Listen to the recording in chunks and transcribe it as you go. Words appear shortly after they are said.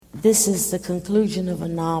This is the conclusion of a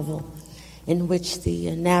novel in which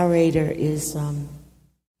the narrator is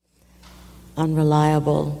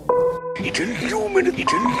unreliable. It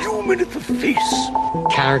illuminates the face.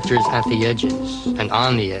 Characters at the edges and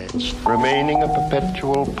on the edge. Remaining a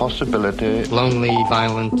perpetual possibility. Lonely,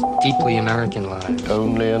 violent, deeply American lives.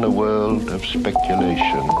 Only in a world of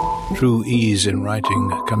speculation. True ease in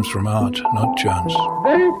writing comes from art, not chance.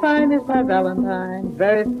 Very fine is my Valentine,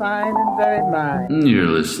 very fine and very mine. You're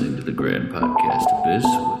listening to the Grand Podcast Abyss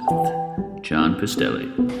with John Pistelli.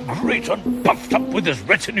 Great and puffed up with his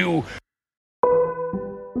retinue.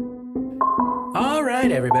 All right,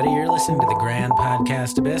 everybody, you're listening to the Grand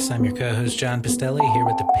Podcast Abyss. I'm your co-host, John Pistelli, here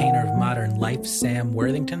with the painter of modern life, Sam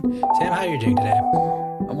Worthington. Sam, how are you doing today?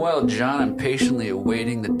 I'm well, John. I'm patiently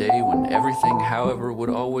awaiting the day when everything, however, would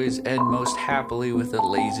always end most happily with a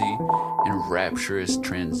lazy and rapturous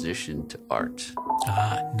transition to art.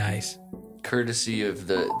 Ah, nice. Courtesy of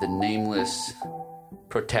the nameless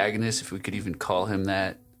protagonist, if we could even call him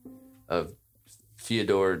that, of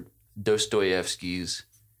Fyodor Dostoevsky's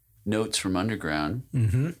Notes from Underground.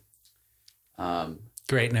 Mm-hmm.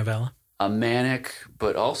 Great novella. A manic,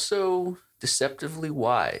 but also deceptively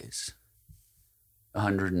wise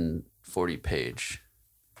 140-page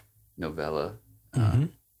novella. Mm-hmm.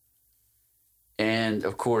 And,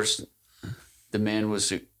 of course, the man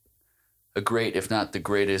was a great, if not the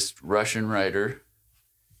greatest, Russian writer.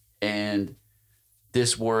 And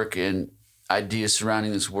this work and ideas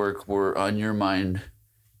surrounding this work were on your mind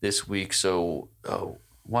this week. So,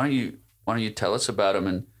 why don't you tell us about him?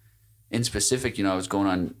 And in specific, I was going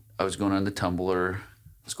on the Tumblr.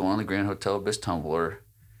 I was going on the Grand Hotel Abyss Tumblr.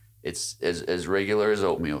 It's as regular as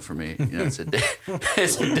oatmeal for me. It's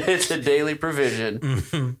a daily provision.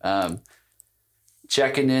 Mm-hmm.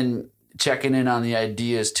 Checking in on the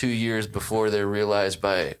ideas 2 years before they're realized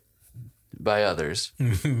by others.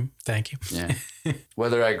 Mm-hmm. Thank you. Yeah,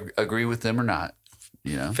 whether I agree with them or not.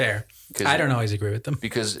 Fair. I don't always agree with them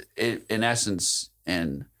because in essence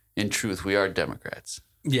and in truth, we are Democrats.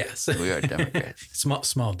 Yes, we are Democrats.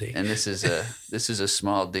 small D. And this is a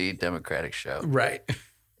small D Democratic show, right?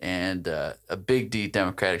 And a big D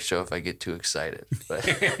Democratic show if I get too excited, but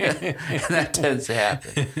that tends to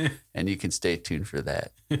happen. And you can stay tuned for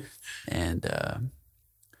that. And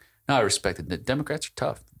no, I respect it. The Democrats are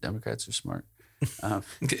tough. The Democrats are smart.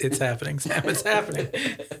 It's happening, Sam. It's happening.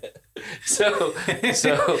 So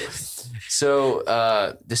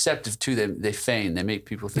deceptive too. They feign. They make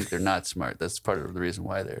people think they're not smart. That's part of the reason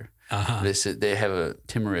why they're. They have a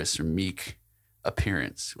timorous or meek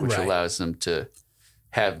appearance, which allows them to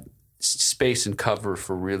have space and cover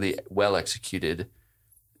for really well executed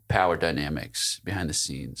power dynamics behind the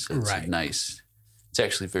scenes. So it's nice. It's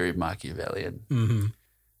actually very Machiavellian.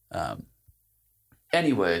 Mm-hmm.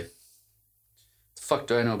 Anyway. The fuck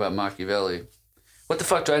do I know about Machiavelli? What the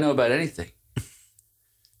fuck do I know about anything?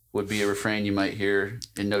 Would be a refrain you might hear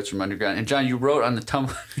in Notes from Underground. And John, you wrote on the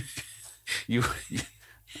Tumblr. I'm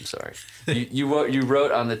sorry. You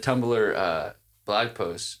wrote on the Tumblr blog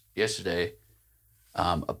post yesterday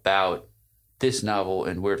about this novel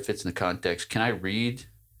and where it fits in the context. Can I read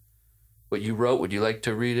what you wrote? Would you like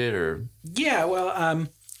to read it or? Yeah. Well.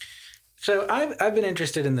 So I've been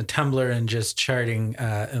interested in the Tumblr and just charting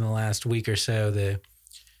in the last week or so the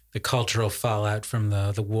cultural fallout from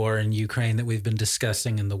the war in Ukraine that we've been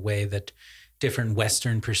discussing and the way that different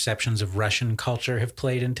Western perceptions of Russian culture have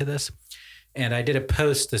played into this. And I did a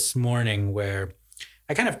post this morning where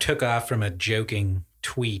I kind of took off from a joking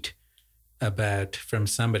tweet from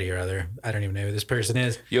somebody or other. I don't even know who this person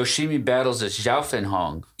is. Yoshimi battles as Zhao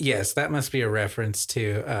Fenhong. Yes, that must be a reference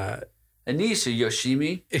to... Anisha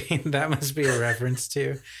Yoshimi. That must be a reference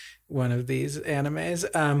to one of these animes.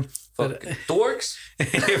 Dorks?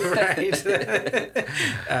 Right.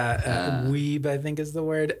 Weeb, I think is the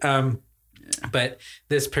word. But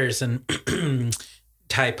this person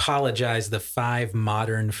typologized the 5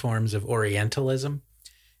 modern forms of Orientalism.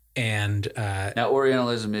 And now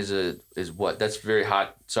Orientalism is what? That's very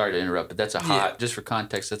hot. Sorry to interrupt, but that's just for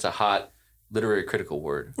context, that's a hot literary critical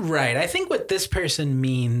word. Right. I think what this person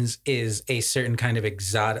means is a certain kind of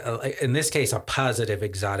in this case, a positive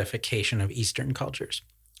exotification of Eastern cultures.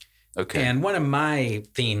 Okay. And one of my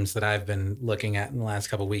themes that I've been looking at in the last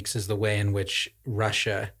couple of weeks is the way in which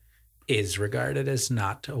Russia is regarded as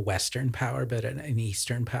not a Western power, but an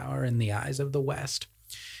Eastern power in the eyes of the West.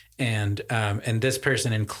 And this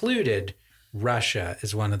person included Russia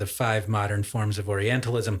is one of the 5 modern forms of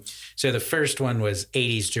Orientalism. So the first one was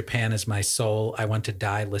 80s Japan is my soul. I want to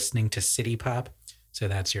die listening to city pop. So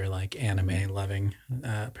that's your anime loving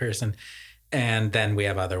person. And then we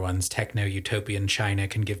have other ones. Techno-utopian China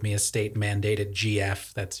can give me a state-mandated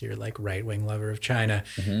GF. That's your like right-wing lover of China.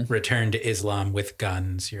 Return to Islam with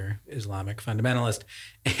guns, your Islamic fundamentalist.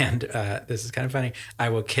 And this is kind of funny. I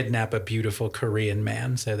will kidnap a beautiful Korean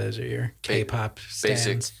man. So those are your K-pop stands.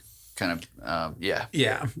 Basic kind of, yeah.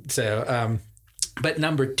 Yeah. So, but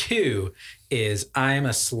number 2 is I'm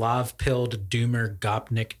a Slav-pilled doomer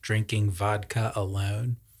Gopnik drinking vodka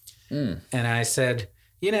alone. And I said,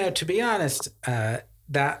 you know, to be honest, that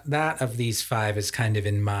of these 5 is kind of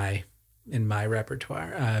in my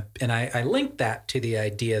repertoire. And I linked that to the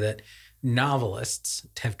idea that novelists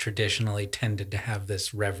have traditionally tended to have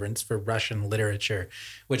this reverence for Russian literature,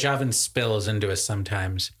 which often spills into a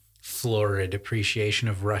sometimes florid appreciation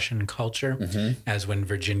of Russian culture, as when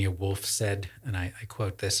Virginia Woolf said, and I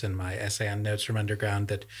quote this in my essay on Notes from Underground,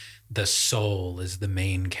 that the soul is the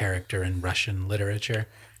main character in Russian literature.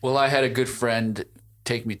 Well, I had a good friend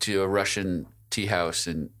take me to a Russian tea house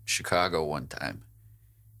in Chicago one time,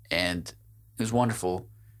 and it was wonderful.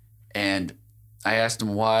 And I asked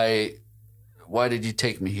him, why did you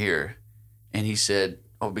take me here? And he said,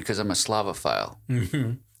 oh, because I'm a Slavophile.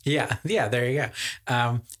 Yeah, there you go.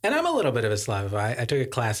 And I'm a little bit of a Slavophile. I took a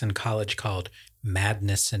class in college called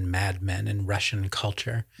Madness and Madmen in Russian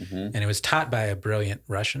Culture, and it was taught by a brilliant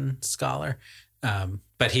Russian scholar.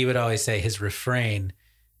 But he would always say his refrain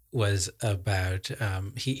was about,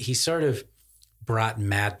 he sort of brought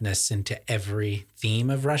madness into every theme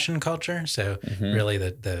of Russian culture. So really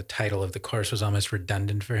the title of the course was almost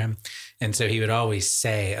redundant for him. And so he would always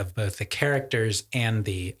say of both the characters and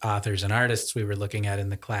the authors and artists we were looking at in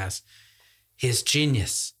the class, he is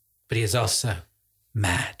genius, but he is also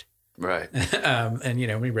mad. Right. And, you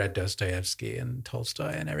know, we read Dostoevsky and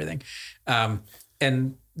Tolstoy and everything.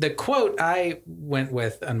 And the quote I went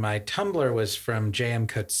with on my Tumblr was from J.M.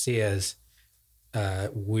 Coetzee's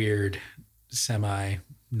weird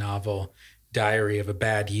semi-novel Diary of a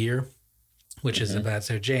Bad Year, which is about,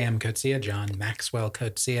 so J.M. Coetzee, John Maxwell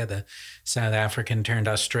Coetzee, the South African turned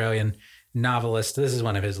Australian novelist. This is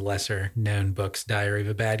one of his lesser known books, Diary of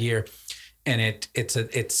a Bad Year. And it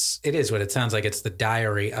is what it sounds like. It's the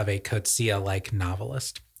diary of a Coetzee-like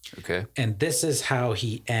novelist. Okay. And this is how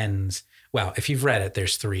he ends. Well, if you've read it,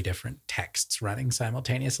 there's 3 different texts running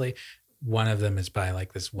simultaneously. One of them is by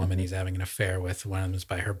like this woman he's having an affair with. One of them is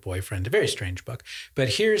by her boyfriend. A very strange book. But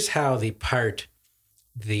here's how the part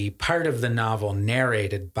of the novel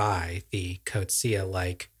narrated by the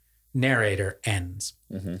Coetzee-like narrator ends.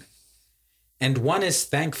 And one is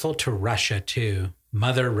thankful to Russia too,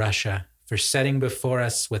 Mother Russia, for setting before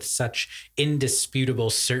us with such indisputable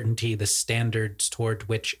certainty the standards toward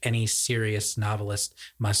which any serious novelist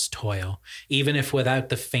must toil, even if without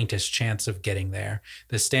the faintest chance of getting there.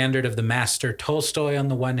 The standard of the master Tolstoy on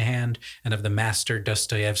the one hand, and of the master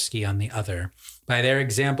Dostoevsky on the other. By their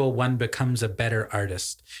example, one becomes a better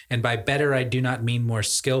artist. And by better, I do not mean more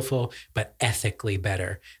skillful, but ethically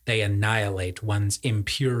better. They annihilate one's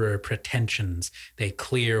impurer pretensions. They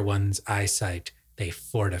clear one's eyesight. They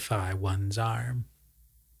fortify one's arm.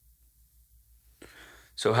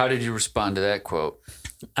 So how did you respond to that quote?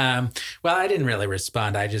 Well, I didn't really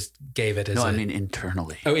respond. I just gave it as I mean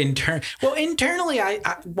internally. Oh, well, internally, I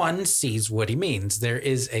one sees what he means. There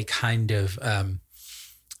is a kind of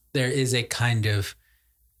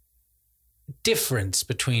difference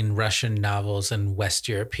between Russian novels and West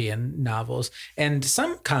European novels. And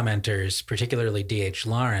some commenters, particularly D.H.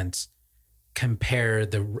 Lawrence, compare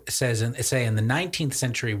say in the 19th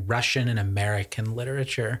century, Russian and American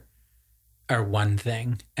literature are one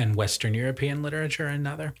thing and Western European literature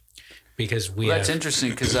another. Because that's interesting,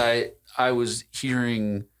 because I was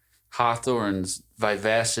hearing Hawthorne's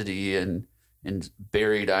vivacity and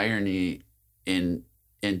buried irony in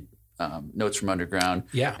Notes from Underground.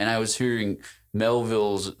 Yeah. And I was hearing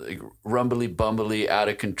Melville's like, rumbly bumbly, out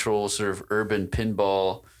of control sort of urban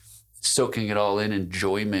pinball, soaking it all in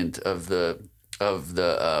enjoyment of the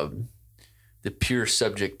pure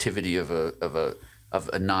subjectivity of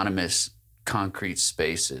anonymous concrete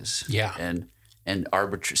spaces. Yeah. And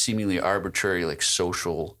seemingly arbitrary like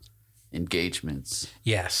social engagements.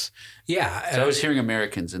 Yes. Yeah. So I was hearing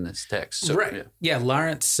Americans in this text. So, right. Yeah.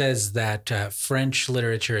 Lawrence says that French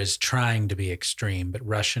literature is trying to be extreme, but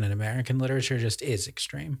Russian and American literature just is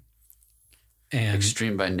extreme. And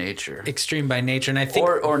extreme by nature. Extreme by nature. And I think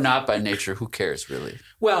or not by nature, who cares really?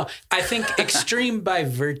 Well, I think extreme by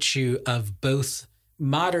virtue of both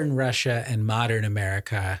modern Russia and modern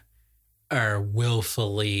America are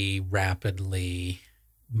willfully, rapidly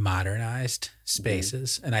modernized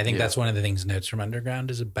spaces. And I think that's one of the things Notes from Underground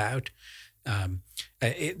is about.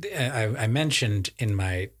 I mentioned in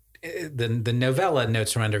my the novella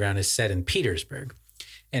Notes from Underground is set in Petersburg.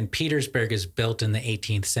 And Petersburg is built in the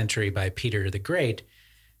 18th century by Peter the Great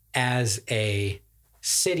as a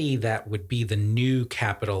city that would be the new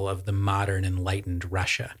capital of the modern enlightened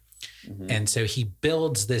Russia. Mm-hmm. And so he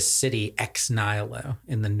builds this city ex nihilo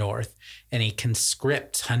in the north, and he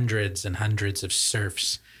conscripts hundreds and hundreds of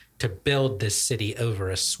serfs to build this city over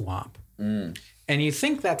a swamp. Mm. And you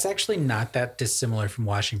think that's actually not that dissimilar from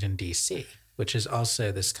Washington, D.C., which is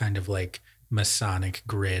also this kind of like Masonic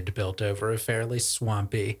grid built over a fairly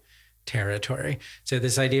swampy territory. So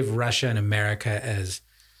this idea of Russia and America as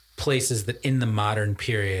places that in the modern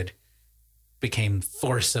period became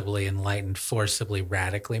forcibly enlightened, forcibly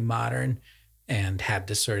radically modern, and had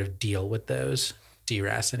to sort of deal with those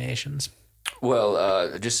deracinations.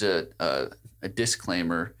 Well, just a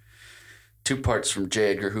disclaimer. 2 parts from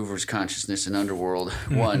J. Edgar Hoover's Consciousness and Underworld.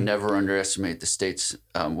 Mm-hmm. 1, never underestimate the state's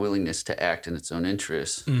willingness to act in its own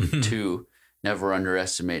interests. Mm-hmm. 2, never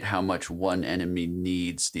underestimate how much one enemy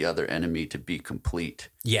needs the other enemy to be complete.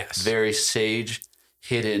 Yes. Very sage,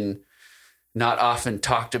 hidden, not often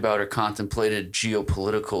talked about or contemplated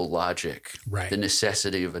geopolitical logic. Right. The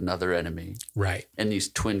necessity of another enemy. Right. And these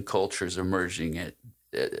twin cultures emerging at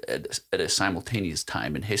a simultaneous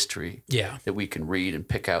time in history. Yeah. That we can read and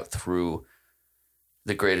pick out through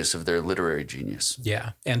the greatest of their literary genius.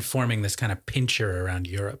 Yeah. And forming this kind of pincher around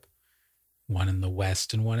Europe. One in the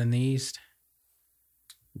West and one in the East.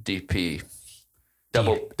 DP.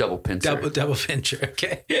 Double pincher. Double pincher.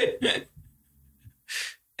 Okay.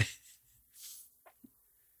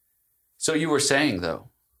 So you were saying, though,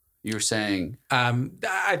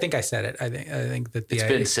 I think I said it. I think that it's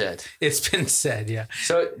been said. It's been said, yeah.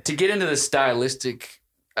 So to get into the stylistic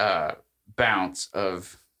bounce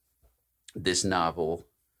of this novel,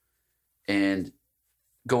 and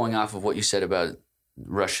going off of what you said about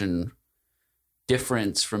Russian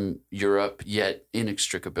difference from Europe, yet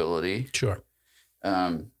inextricability. Sure.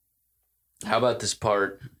 How about this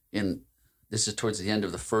part this is towards the end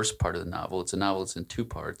of the first part of the novel. It's a novel that's in 2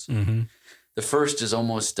 parts. Mm-hmm. The first is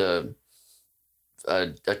almost a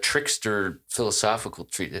trickster philosophical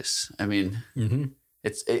treatise. I mean, mm-hmm.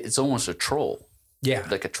 it's almost a troll. Yeah.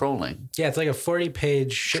 Like a trolling. Yeah, it's like a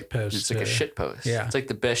 40-page shitpost. It's like a shitpost. Yeah. It's like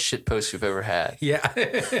the best shitpost you've ever had. Yeah.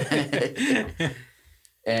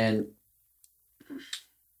 and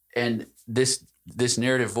this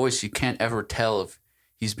narrative voice, you can't ever tell if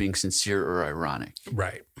he's being sincere or ironic.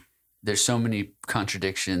 Right. There's so many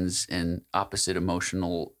contradictions and opposite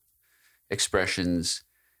emotional expressions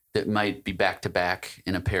that might be back to back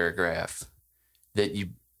in a paragraph that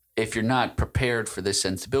if you're not prepared for this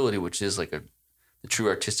sensibility, which is like the true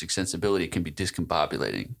artistic sensibility, can be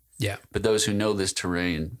discombobulating. Yeah. But those who know this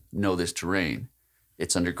terrain.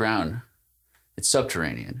 It's underground. It's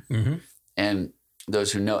subterranean. Mm-hmm. And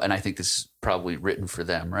those who know, and I think this is probably written for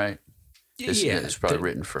them, right? It's probably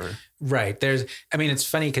written for her. Right. It's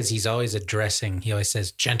funny because he always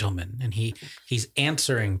says gentlemen, and he's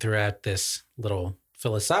answering throughout this little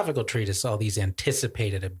philosophical treatise all these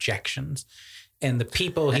anticipated objections. And the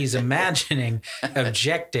people he's imagining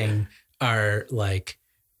objecting are like,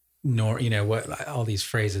 all these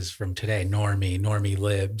phrases from today, normie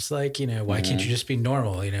libs, like, why can't you just be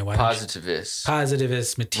normal? Why positivists,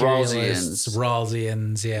 materialists,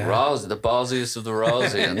 Rawlsians, yeah. The ballsiest of the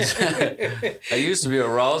Rawlsians. I used to be a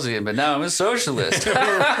Rawlsian, but now I'm a socialist. Right.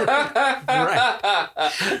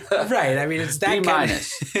 I mean, it's that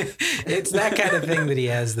it's that kind of thing that he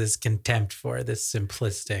has this contempt for, this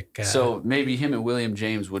simplistic. So maybe him and William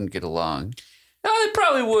James wouldn't get along. No, they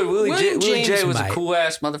probably would. Willie J was a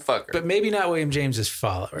cool-ass motherfucker. But maybe not William James's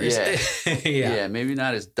followers. Yeah. Yeah, maybe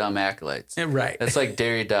not his dumb acolytes. Right. That's like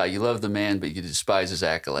Derrida. You love the man, but you despise his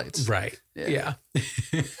acolytes. Right. Yeah.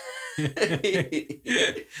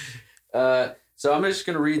 So I'm just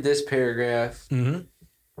going to read this paragraph, mm-hmm.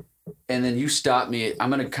 and then you stop me. I'm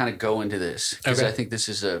going to kind of go into this, because I think this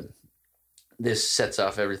sets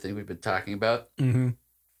off everything we've been talking about. Mm-hmm.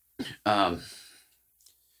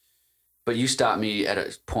 But you stop me at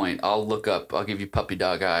a point. I'll give you puppy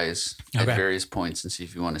dog eyes at various points and see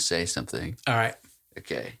if you want to say something. All right.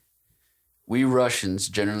 Okay. We Russians,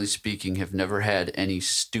 generally speaking, have never had any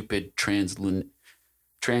stupid translunary.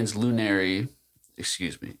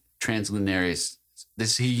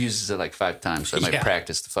 This, he uses it like 5 times, so I might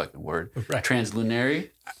practice the fucking word. Right.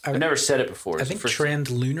 Translunary. I've never said it before. I think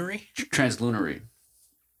translunary. Translunary.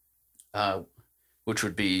 Which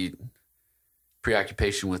would be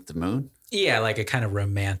preoccupation with the moon. Yeah, like a kind of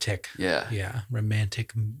romantic. Yeah,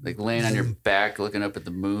 romantic. Like laying on your back, looking up at the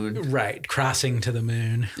moon. Right, crossing to the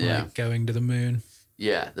moon. Yeah, like going to the moon.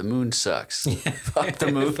 Yeah, the moon sucks. Fuck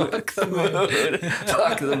the moon. Fuck the moon.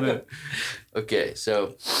 Fuck the moon. Okay,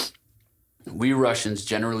 so we Russians,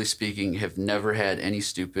 generally speaking, have never had any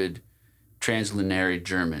stupid translunary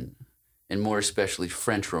German, and more especially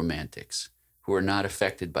French romantics, who are not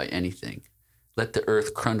affected by anything. Let the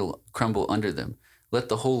earth crumble under them. Let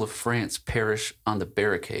the whole of France perish on the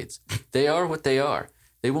barricades. They are what they are.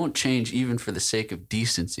 They won't change even for the sake of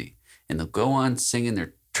decency, and they'll go on singing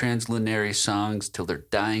their translunary songs till their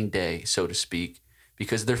dying day, so to speak,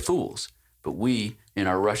 because they're fools. But we, in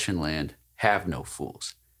our Russian land, have no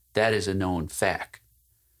fools. That is a known fact.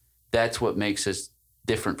 That's what makes us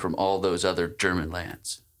different from all those other German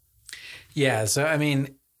lands. Yeah, so I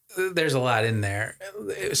mean, there's a lot in there.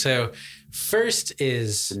 So first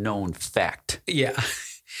is It's a known fact. yeah.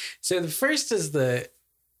 So the first is the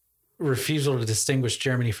refusal to distinguish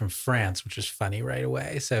Germany from France, which is funny right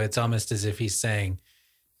away. So it's almost as if he's saying,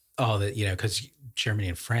 oh, that, you know, because Germany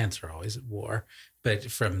and France are always at war.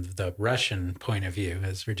 But from the Russian point of view,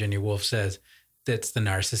 as Virginia Woolf says, that's the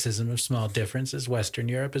narcissism of small differences. Western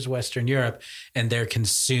Europe is Western Europe. And they're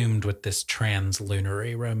consumed with this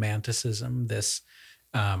translunary romanticism, this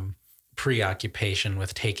preoccupation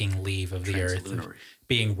with taking leave of the earth,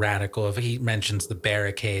 being radical. He mentions the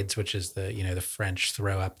barricades, which is the, you know, the French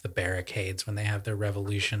throw up the barricades when they have their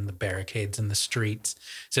revolution, the barricades in the streets.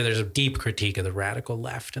 So there's a deep critique of the radical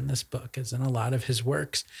left in this book, as in a lot of his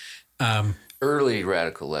works. Early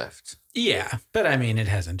radical left. Yeah, but I mean, it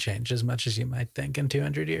hasn't changed as much as you might think in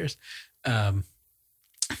 200 years.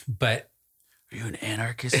 But Are you an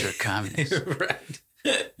anarchist or a communist? right.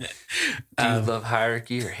 Do you love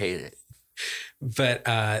hierarchy or hate it? But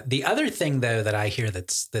the other thing, though, that I hear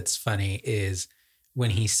that's funny is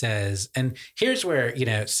when he says, and here's where, you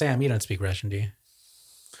know, Sam, you don't speak Russian, do you?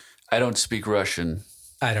 I don't speak Russian.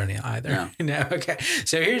 I don't either. No. No. Okay.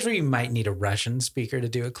 So here's where you might need a Russian speaker to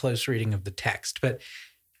do a close reading of the text. But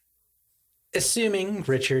assuming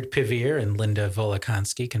Richard Pivir and Linda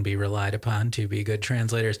Volokhonsky can be relied upon to be good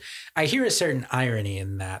translators, I hear a certain irony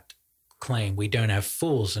in that claim. We don't have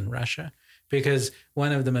fools in Russia, because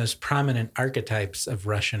one of the most prominent archetypes of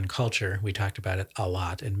Russian culture, we talked about it a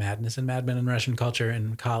lot in Madness and Mad Men in Russian Culture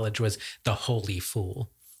in college, was the holy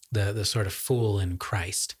fool, the sort of fool in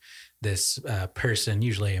Christ. This person,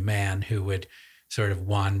 usually a man, who would sort of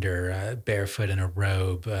wander barefoot in a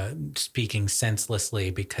robe, speaking senselessly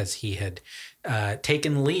because he had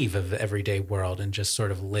taken leave of the everyday world and just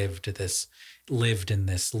sort of lived in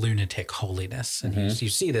this lunatic holiness. And you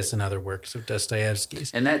see this in other works of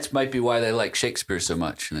Dostoevsky's. And that might be why they like Shakespeare so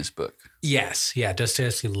much in this book. Yes. Yeah.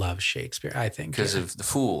 Dostoevsky loves Shakespeare, I think. Because of the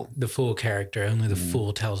fool. The fool character. Only the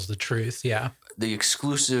fool tells the truth. Yeah. The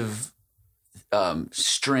exclusive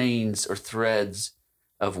strains or threads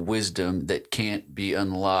of wisdom that can't be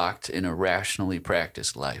unlocked in a rationally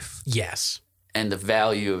practiced life. Yes. And the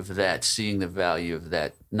value of that, seeing the value of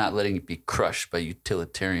that, not letting it be crushed by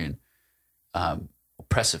utilitarian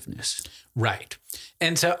oppressiveness. Right.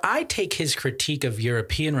 And so I take his critique of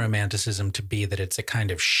European romanticism to be that it's a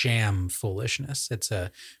kind of sham foolishness. It's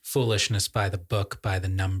a foolishness by the book, by the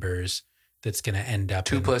numbers, that's going to end up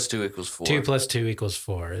 2 + 2 = 4. 2 + 2 =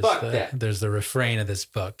 4. Fuck that. There's the refrain of this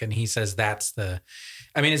book. And he says that's the...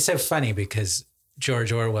 I mean, it's so funny because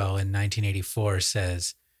George Orwell in 1984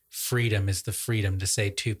 says freedom is the freedom to say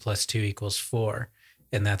 2 + 2 = 4.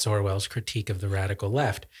 And that's Orwell's critique of the radical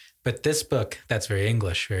left. But this book, that's very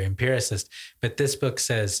English, very empiricist. But this book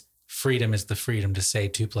says freedom is the freedom to say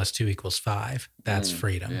 2 + 2 = 5. That's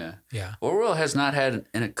freedom. Yeah. Orwell has not had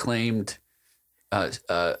an acclaimed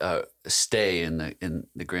stay in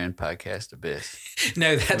the grand podcast abyss.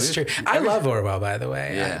 No, that's true. I love Orwell, by the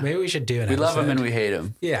way. Yeah. Maybe we should do an We episode. love him and we hate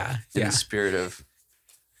him. Yeah. In Yeah. the spirit of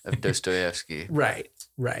Dostoevsky. Right.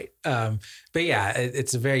 But yeah,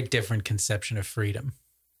 it's a very different conception of freedom.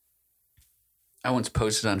 I once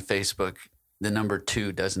posted on Facebook, the number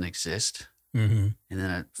 2 doesn't exist. Mm-hmm. And then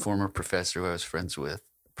a former professor who I was friends with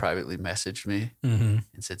privately messaged me and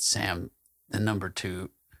said, Sam, the number 2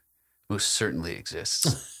 most certainly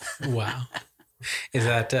exists. Wow. Is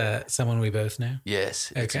that someone we both know?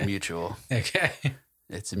 Yes, it's Okay. mutual. Okay.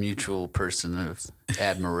 It's a mutual person of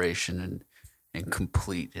admiration and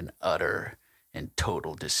complete and utter and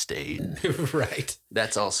total disdain. Right.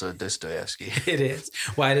 That's also Dostoevsky. It is.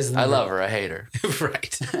 Why does the I number... love her. I hate her.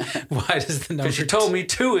 Right. Why does the number... Because she told me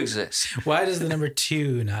 2 exists. Why does the number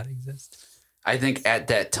 2 not exist? I think at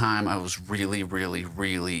that time I was really, really,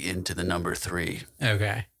 really into the number 3.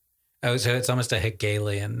 Okay. Oh, so it's almost a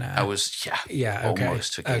Hegelian... I was, Yeah, okay.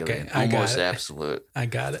 almost Hegelian. Okay, I got Almost it. absolute. I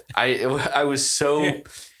got it. I was so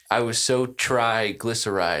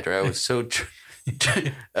triglyceride, or I was so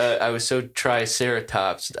I was so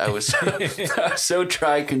triceratops. I was so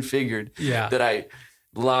tri-configured that I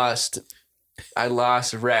lost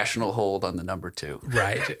rational hold on the number 2.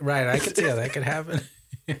 Right. I could see how that could happen.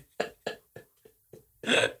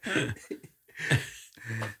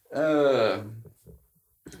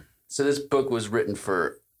 So this book was written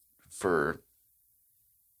for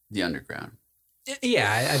the underground.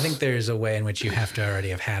 Yeah, I think there's a way in which you have to already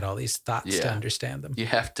have had all these thoughts to understand them. You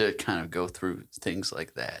have to kind of go through things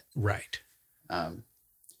like that. Right.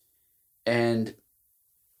 And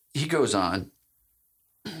he goes on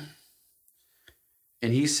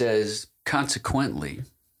and he says, consequently,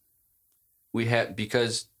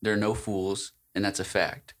 because there are no fools, and that's a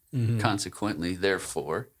fact. Mm-hmm. Consequently,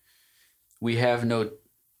 therefore, we have no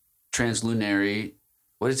translunary.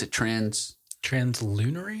 What is it?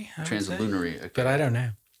 Translunary? Translunary. Okay. But I don't know.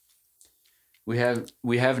 We have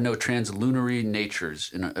no translunary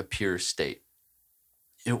natures in a pure state.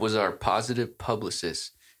 It was our positive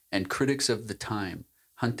publicists and critics of the time,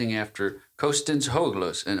 hunting after Kostins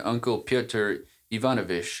Hoglos and Uncle Pyotr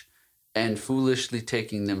Ivanovich, and foolishly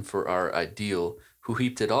taking them for our ideal, who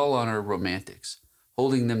heaped it all on our romantics,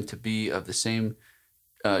 holding them to be of the same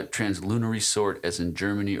translunary sort as in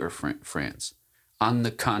Germany or France. On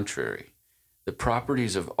the contrary, the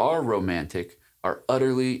properties of our romantic are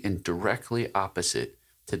utterly and directly opposite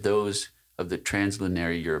to those of the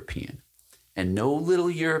translunary European. And no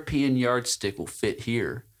little European yardstick will fit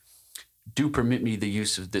here. Do permit me the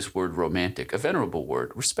use of this word romantic, a venerable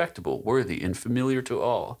word, respectable, worthy, and familiar to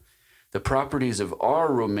all. The properties of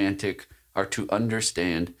our romantic are to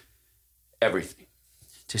understand everything,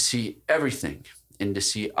 to see everything, and to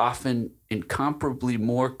see often incomparably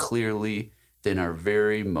more clearly than our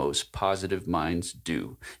very most positive minds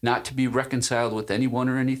do. Not to be reconciled with anyone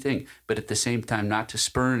or anything, but at the same time not to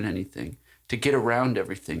spurn anything, to get around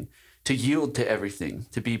everything, to yield to everything,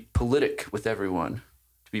 to be politic with everyone,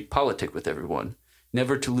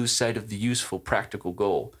 never to lose sight of the useful, practical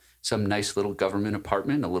goal, some nice little government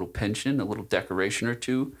apartment, a little pension, a little decoration or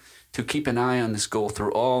two, to keep an eye on this goal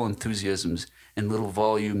through all enthusiasms and little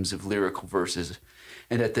volumes of lyrical verses,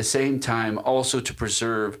 and at the same time also to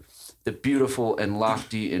preserve the beautiful and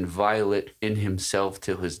lofty and violet in himself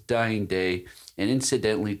till his dying day, and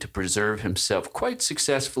incidentally to preserve himself quite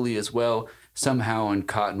successfully as well, somehow in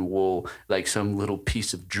cotton wool, like some little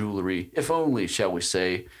piece of jewelry, if only, shall we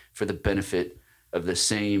say, for the benefit of the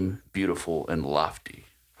same beautiful and lofty.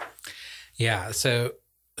 Yeah, so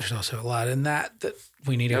there's also a lot in that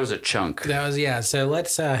we need. That was a chunk. So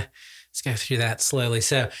let's go through that slowly.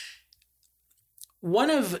 So one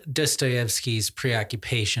of Dostoevsky's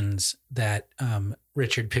preoccupations that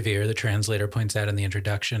Richard Pevear, the translator, points out in the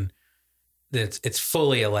introduction, that it's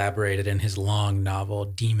fully elaborated in his long novel,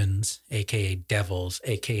 Demons, a.k.a. Devils,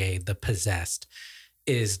 a.k.a. The Possessed,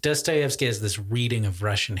 is Dostoevsky has this reading of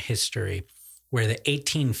Russian history where the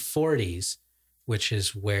 1840s, which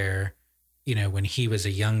is where, when he was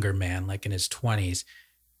a younger man, like in his 20s,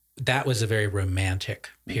 that was a very romantic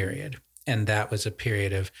period. And that was a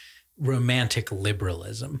period of romantic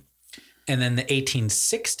liberalism. And then the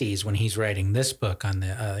 1860s, when he's writing this book on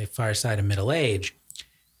the far side of middle age,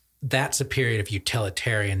 that's a period of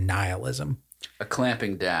utilitarian nihilism. A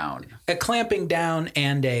clamping down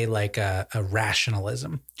and a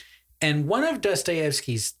rationalism. And one of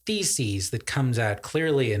Dostoevsky's theses that comes out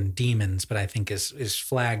clearly in Demons, but I think is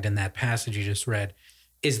flagged in that passage you just read,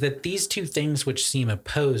 is that these two things which seem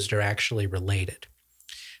opposed are actually related.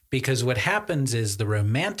 Because what happens is the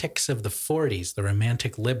romantics of the 40s, the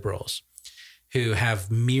romantic liberals, who have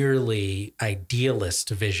merely idealist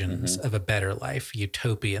visions of a better life,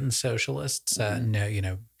 utopian socialists,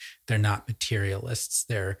 they're not materialists.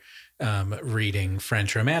 They're reading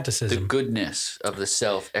French Romanticism. The goodness of the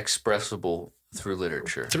self expressible through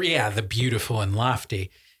literature. The beautiful and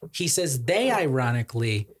lofty. He says they,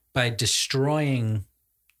 ironically, by destroying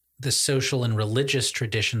the social and religious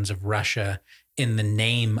traditions of Russia in the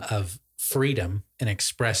name of freedom and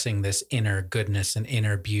expressing this inner goodness and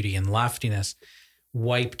inner beauty and loftiness,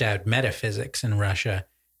 wiped out metaphysics in Russia.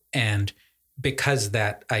 And because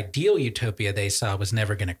that ideal utopia they saw was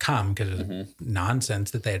never going to come because of the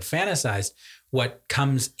nonsense that they had fantasized, what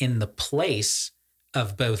comes in the place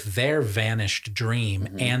of both their vanished dream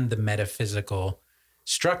and the metaphysical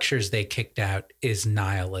structures they kicked out is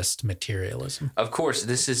nihilist materialism. Of course,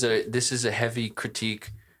 this is a heavy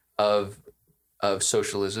critique of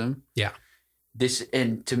socialism. Yeah.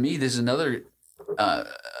 And to me, this is another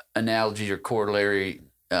analogy or corollary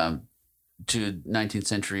to 19th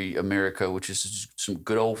century America, which is some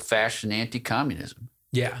good old fashioned anti-communism.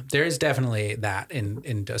 Yeah, there is definitely that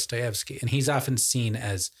in Dostoevsky, and he's often seen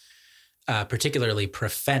as particularly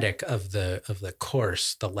prophetic of the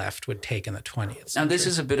course the left would take in the 20th century. Now, this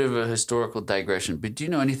is a bit of a historical digression, but do you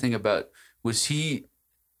know anything about, was he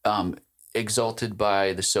exalted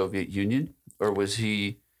by the Soviet Union, or was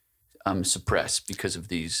he suppressed because of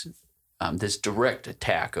these this direct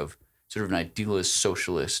attack of sort of an idealist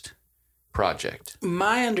socialist project?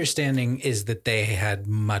 My understanding is that they had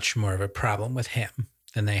much more of a problem with him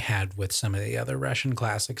than they had with some of the other Russian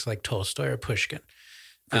classics like Tolstoy or Pushkin.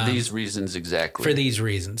 For these reasons, exactly. For these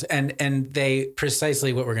reasons. And they,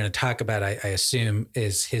 precisely what we're going to talk about, I assume,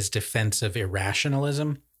 is his defense of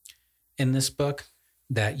irrationalism in this book,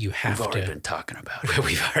 that you have We've already been talking about it.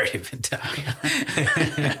 We've already been talking.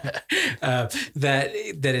 That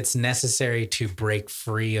it's necessary to break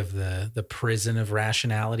free of the prison of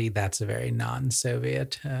rationality. That's a very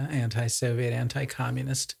non-Soviet, anti-Soviet,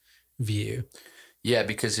 anti-communist view. Yeah,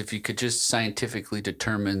 because if you could just scientifically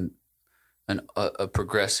determine a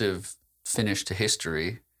progressive finish to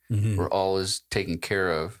history where all is taken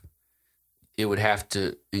care of, it would have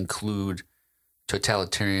to include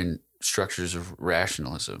totalitarian structures of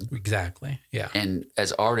rationalism. Exactly. Yeah. And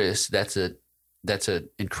as artists, that's a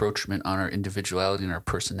encroachment on our individuality and our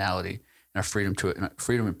personality and our freedom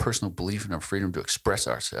and personal belief and our freedom to express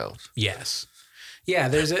ourselves. Yes. Yeah.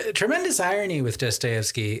 There's a tremendous irony with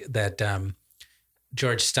Dostoevsky that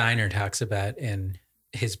George Steiner talks about in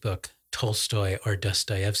his book Tolstoy or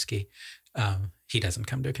Dostoevsky. He doesn't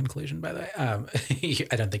come to a conclusion, by the way.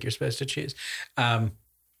 I don't think you're supposed to choose.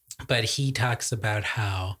 But he talks about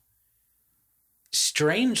how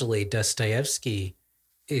strangely Dostoevsky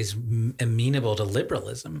is amenable to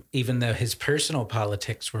liberalism, even though his personal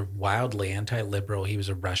politics were wildly anti-liberal. He was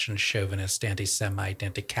a Russian chauvinist, anti-Semite,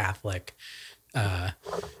 anti-Catholic.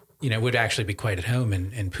 Would actually be quite at home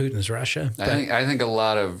in Putin's Russia. But I think a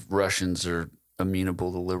lot of Russians are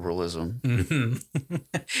amenable to liberalism,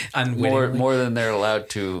 more than they're allowed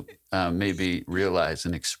to maybe realize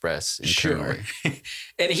and express internally. Sure.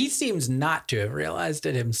 And he seems not to have realized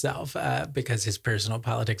it himself because his personal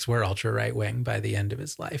politics were ultra right wing by the end of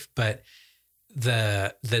his life. But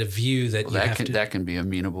the view that that can be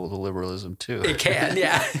amenable to liberalism too. It can,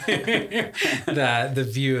 yeah. the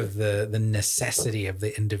view of the necessity of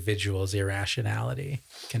the individual's irrationality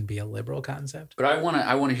can be a liberal concept. But I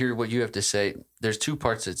want to hear what you have to say. There's two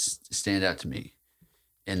parts that stand out to me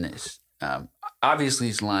in this. Obviously,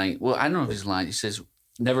 he's lying. Well, I don't know if he's lying. He says,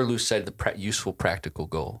 "Never lose sight of the useful, practical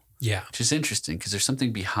goal." Yeah, which is interesting because there's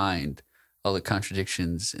something behind all the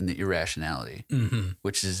contradictions and the irrationality,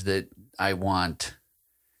 which is that I will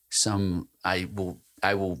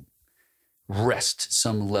wrest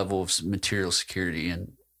some level of material security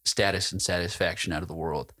and status and satisfaction out of the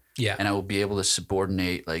world. Yeah. And I will be able to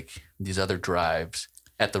subordinate like these other drives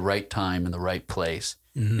at the right time in the right place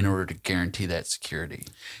in order to guarantee that security.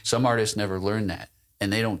 Some artists never learn that,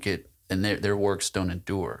 and they don't get, and their works don't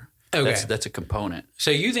endure. Okay. That's a component.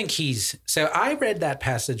 So you think so I read that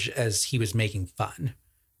passage as he was making fun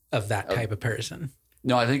of that type of person.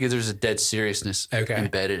 No, I think there's a dead seriousness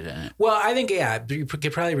embedded in it. Well, I think, you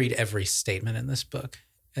could probably read every statement in this book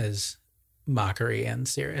as mockery and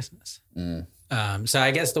seriousness. So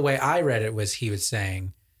I guess the way I read it was he was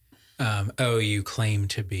saying, you claim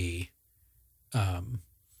to be,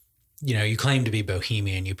 you claim to be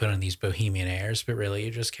bohemian, you put on these bohemian airs, but really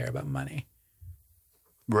you just care about money.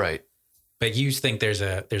 Right. But you think there's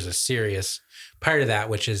a serious part of that,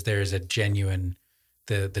 which is there's a genuine,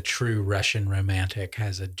 the true Russian romantic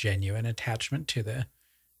has a genuine attachment to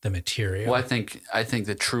the material. Well, I think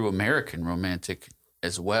the true American romantic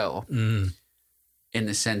as well, in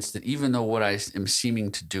the sense that even though what I am seeming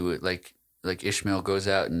to do it, like Ishmael goes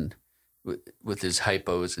out and with his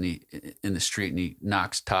hypos and he in the street and he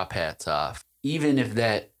knocks top hats off, even if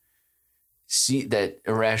that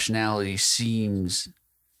irrationality seems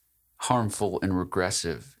harmful and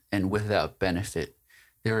regressive and without benefit,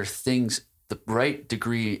 there are things, the right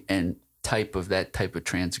degree and type of that type of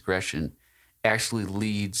transgression actually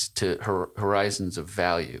leads to horizons of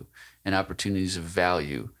value and opportunities of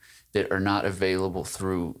value that are not available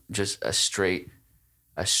through just a straight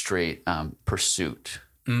pursuit,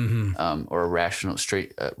 or a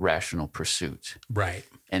rational pursuit. Right.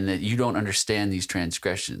 And that you don't understand these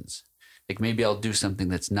transgressions. Like maybe I'll do something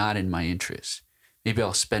that's not in my interest. Maybe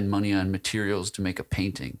I'll spend money on materials to make a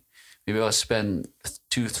painting. Maybe I'll spend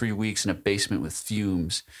 2-3 weeks in a basement with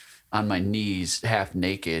fumes on my knees, half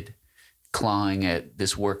naked, clawing at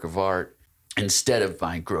this work of art instead of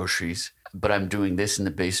buying groceries. But I'm doing this in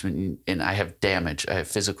the basement and I have damage. I have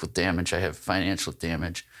physical damage. I have financial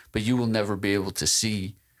damage. But you will never be able to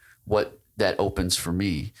see what that opens for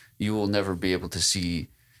me. You will never be able to see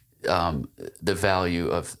the value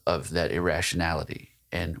of that irrationality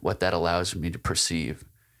and what that allows me to perceive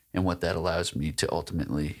and what that allows me to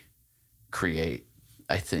ultimately create,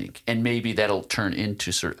 I think. And maybe that'll turn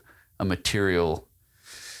into sort of a material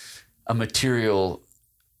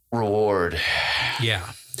reward.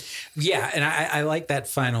 Yeah. Yeah. And I like that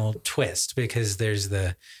final twist, because there's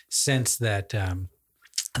the sense that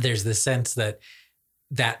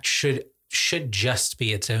that should just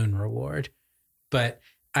be its own reward. But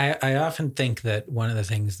I often think that one of the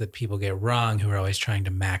things that people get wrong, who are always trying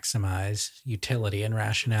to maximize utility and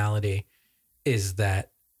rationality, is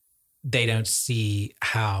that they don't see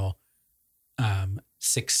how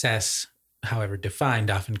success, however defined,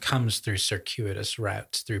 often comes through circuitous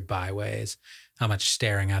routes, through byways, how much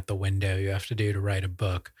staring out the window you have to do to write a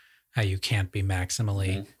book, how you can't be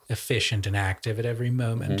maximally efficient and active at every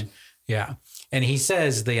moment. Yeah. And he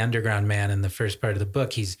says, the underground man, in the first part of the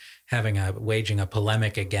book, he's waging a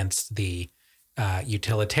polemic against the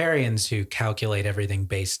utilitarians who calculate everything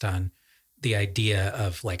based on the idea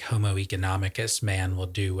of like Homo economicus, man will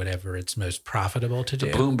do whatever it's most profitable to do.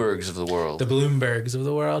 The Bloombergs of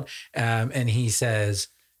the world. And he says,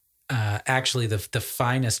 actually, the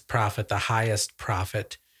finest profit, the highest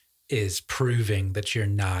profit, is proving that you're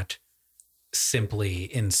not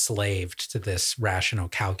simply enslaved to this rational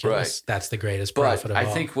calculus. Right. That's the greatest profit of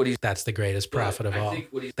all. That's the greatest profit of all.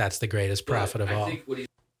 That's the greatest profit of all.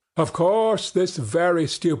 Of course, this very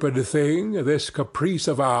stupid thing, this caprice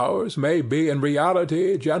of ours, may be in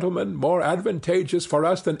reality, gentlemen, more advantageous for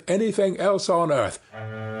us than anything else on earth.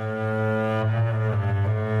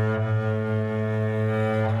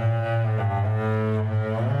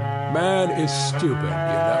 Man is stupid,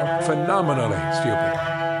 phenomenally stupid.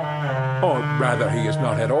 Or rather, he is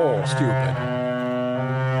not at all stupid.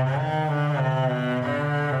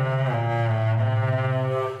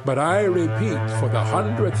 But I repeat, for the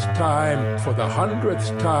 100th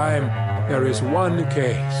time, there is one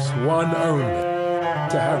case, one only,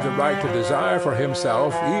 to have the right to desire for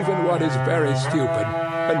himself even what is very stupid,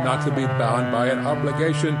 and not to be bound by an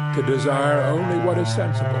obligation to desire only what is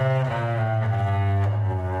sensible.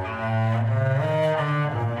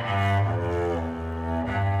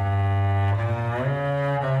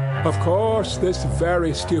 Of course, this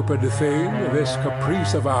very stupid thing, this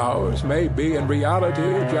caprice of ours, may be in reality,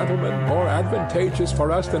 gentlemen, more advantageous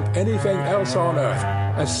for us than anything else on earth,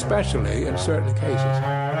 especially in certain cases.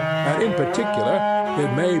 And in particular,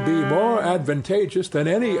 it may be more advantageous than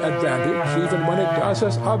any advantage, even when it does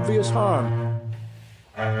us obvious harm.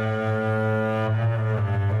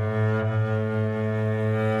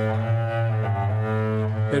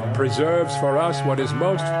 It preserves for us what is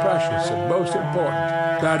most precious and most important.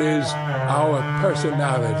 That is, our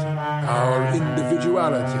personality, our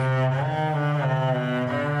individuality.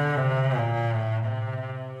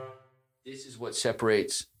 This is what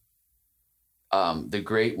separates the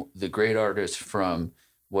great artist from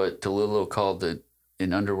what DeLillo called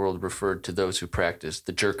in Underworld referred to those who practice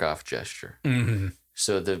the jerk-off gesture. Mm-hmm.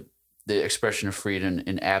 So the expression of freedom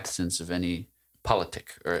in absence of any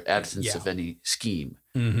politic or absence of any scheme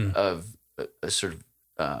of a sort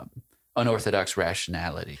of unorthodox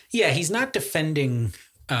rationality. Yeah, he's not defending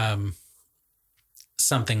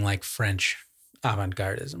something like French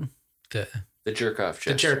avant-gardism. The jerk-off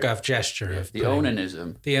gesture. The jerk-off gesture. Of the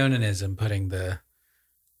onanism. The onanism, putting the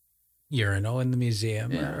urinal in the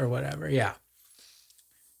museum or whatever, yeah.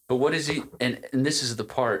 But what is he, and this is the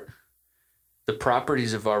part, the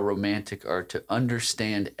properties of our romantic are to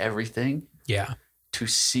understand everything. Yeah. To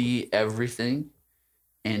see everything.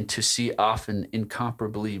 And to see often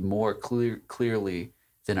incomparably more clearly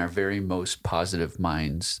than our very most positive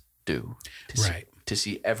minds do. To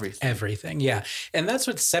see everything. Everything, yeah. And that's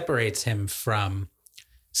what separates him from...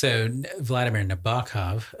 So Vladimir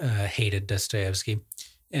Nabokov hated Dostoevsky.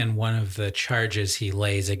 And one of the charges he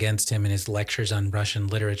lays against him in his lectures on Russian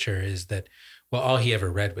literature is that, well, all he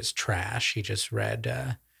ever read was trash. He just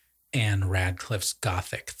read... Anne Radcliffe's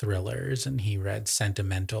Gothic thrillers, and he read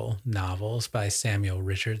sentimental novels by Samuel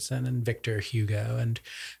Richardson and Victor Hugo. And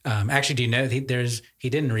actually, do you know he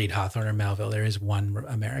didn't read Hawthorne or Melville? There is one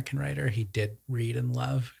American writer he did read and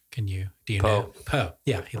love. Do you know Poe?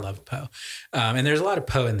 Yeah, he loved Poe. And there's a lot of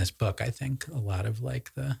Poe in this book. I think a lot of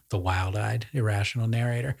like the wild-eyed, irrational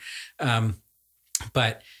narrator.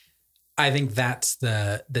 But I think that's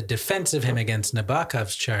the defense of him against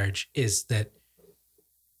Nabokov's charge is that.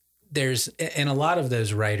 There's, in a lot of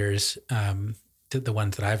those writers, the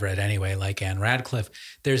ones that I've read anyway, like Anne Radcliffe,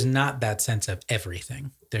 there's not that sense of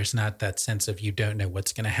everything. There's not that sense of you don't know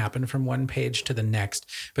what's going to happen from one page to the next,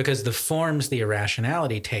 because the forms the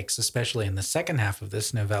irrationality takes, especially in the second half of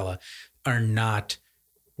this novella, are not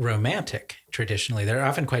romantic traditionally. They're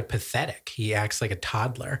often quite pathetic. He acts like a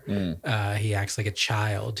toddler. He acts like a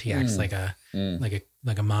child. He acts like a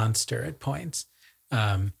monster at points.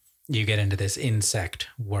 You get into this insect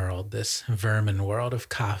world, this vermin world of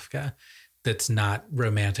Kafka that's not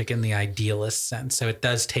romantic in the idealist sense. So it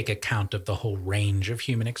does take account of the whole range of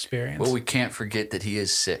human experience. Well, we can't forget that he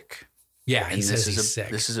is sick. Yeah, he says he's sick.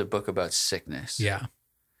 This is a book about sickness. Yeah.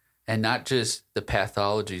 And not just the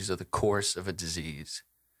pathologies of the course of a disease,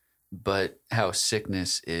 but how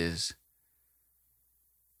sickness is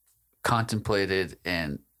contemplated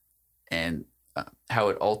and how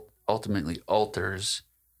it ultimately alters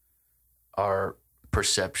our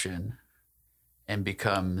perception and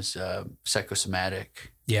becomes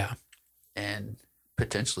psychosomatic. Yeah. And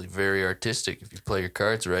potentially very artistic if you play your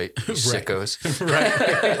cards right, you sickos.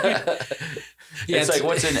 Right. It's like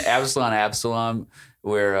what's in Absalom,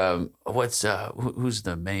 where who's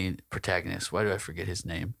the main protagonist? Why do I forget his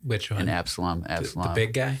name? Which one? In Absalom. The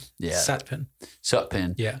big guy? Yeah. Sutpin.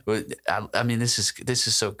 Yeah. I mean, this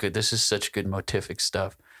is so good. This is such good motific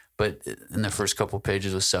stuff. But in the first couple of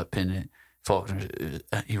pages with Sutpin, Faulkner,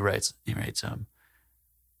 he writes,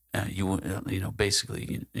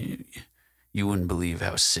 basically, you wouldn't believe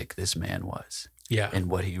how sick this man was. Yeah. And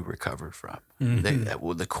what he recovered from.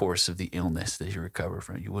 The course of the illness that he recovered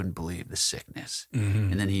from. You wouldn't believe the sickness.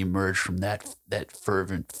 And then he emerged from that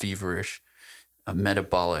fervent, feverish,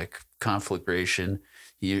 metabolic conflagration.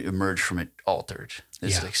 He emerged from it altered.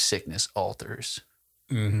 It's like sickness alters.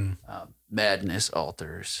 Madness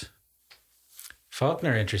alters.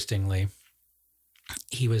 Faulkner, interestingly,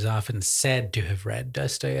 he was often said to have read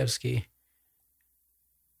Dostoevsky,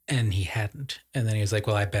 and he hadn't. And then he was like,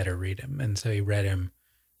 well, I better read him. And so he read him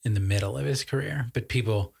in the middle of his career. But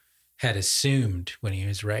people had assumed when he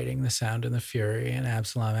was writing The Sound and the Fury and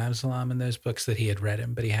Absalom and those books that he had read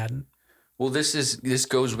him, but he hadn't. Well, this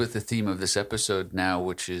goes with the theme of this episode now,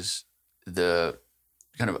 which is the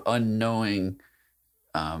kind of unknowing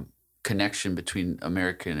connection between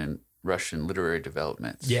American and Russian literary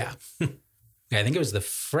developments. Yeah. I think it was the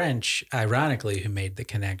French, ironically, who made the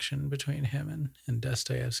connection between him and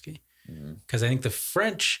Dostoevsky. Because I think the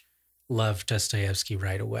French loved Dostoevsky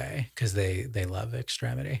right away because they love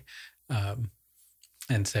extremity.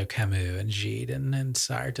 And so Camus and Gide and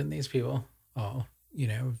Sartre and these people all,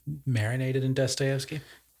 marinated in Dostoevsky.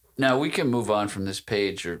 Now, we can move on from this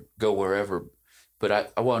page or go wherever,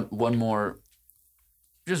 but I want one more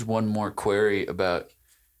query about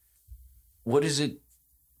what is it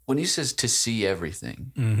when he says to see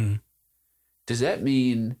everything. Does that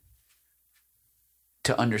mean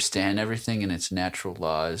to understand everything in its natural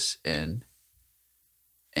laws and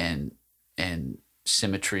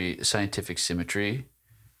symmetry, scientific symmetry,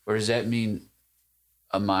 or does that mean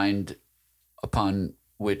a mind upon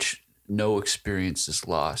which no experience is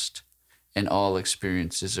lost and all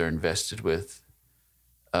experiences are invested with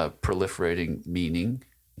proliferating meaning?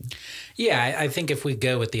 Yeah, I think if we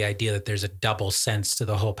go with the idea that there's a double sense to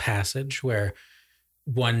the whole passage where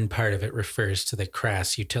one part of it refers to the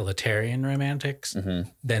crass utilitarian romantics,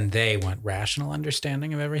 then they want rational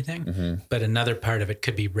understanding of everything. But another part of it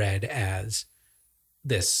could be read as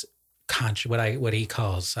this what he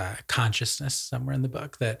calls consciousness somewhere in the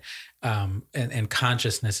book, that and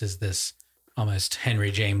consciousness is this almost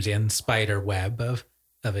Henry Jamesian spider web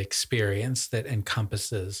of experience that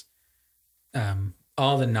encompasses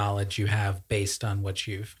all the knowledge you have based on what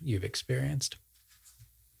you've experienced.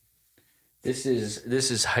 This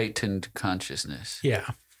is heightened consciousness. Yeah.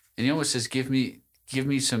 And he almost says, give me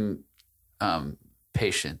some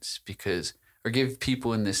patience, or give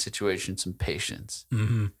people in this situation some patience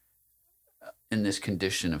in this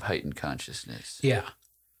condition of heightened consciousness. Yeah.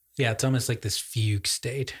 Yeah, it's almost like this fugue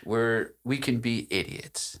state. Where we can be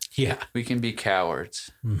idiots. Yeah. We can be cowards.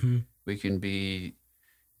 We can be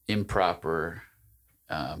improper.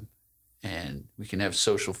 And we can have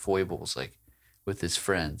social foibles like with his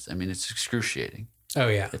friends. I mean, it's excruciating. Oh,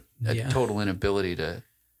 yeah. A total inability to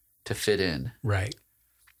fit in. Right.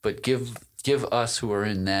 But give us who are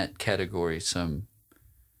in that category some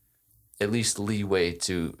at least leeway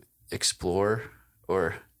to explore,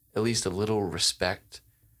 or at least a little respect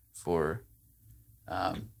for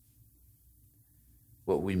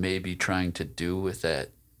what we may be trying to do with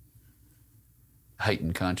that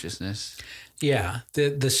heightened consciousness. Yeah.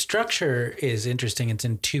 The structure is interesting. It's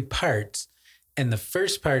in two parts. And the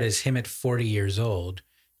first part is him at 40 years old,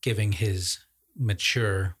 giving his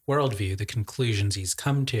mature worldview, the conclusions he's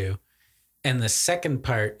come to. And the second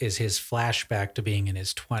part is his flashback to being in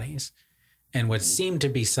his 20s and what seemed to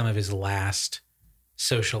be some of his last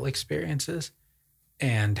social experiences,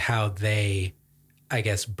 and how they I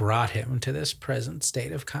guess, brought him to this present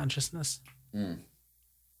state of consciousness. Mm.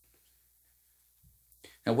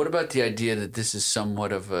 Now, what about the idea that this is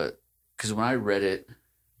somewhat of a... Because when I read it,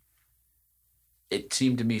 it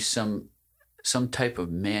seemed to me some type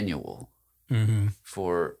of manual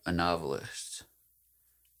for a novelist.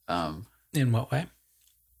 In what way?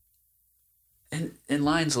 In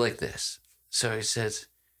lines like this. So he says,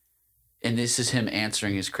 and this is him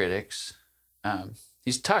answering his critics.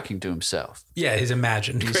 He's talking to himself. Yeah, his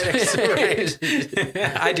imagined critics.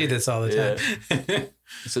 Right. I do this all the time. Yeah.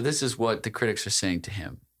 So this is what the critics are saying to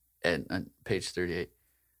him on page 38.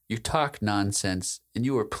 You talk nonsense and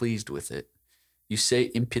you are pleased with it. You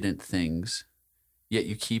say impudent things, yet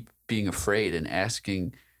you keep being afraid and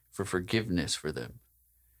asking for forgiveness for them.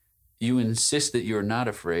 You insist that you are not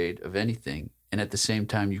afraid of anything, and at the same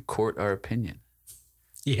time you court our opinion.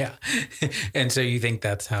 Yeah. And so you think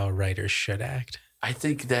that's how a writer should act? I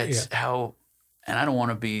think that's how, and I don't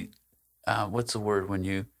want to be, what's the word when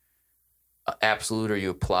you absolute or you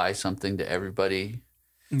apply something to everybody?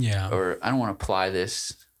 Yeah. Or I don't want to apply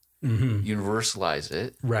this, universalize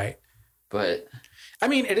it. Right. But I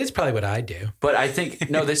mean, it is probably what I do. But I think,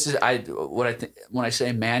 no, this is, what I think, when I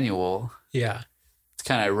say manual. Yeah. It's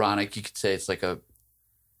kind of ironic. You could say it's like a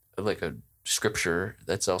scripture.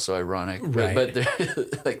 That's also ironic. Right. But they're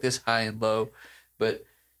like this high and low. But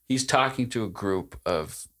he's talking to a group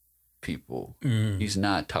of people. He's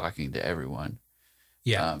not talking to everyone.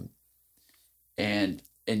 Yeah. And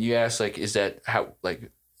you ask, like, is that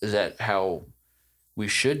how we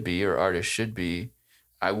should be, or artists should be?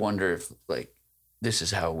 I wonder if, like, this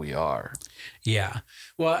is how we are. Yeah.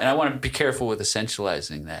 Well, and I want to be careful with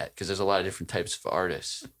essentializing that, because there's a lot of different types of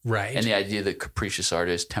artists. Right. And the idea that capricious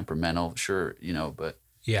artist, temperamental, sure, but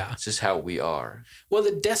yeah, it's just how we are. Well,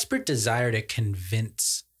 the desperate desire to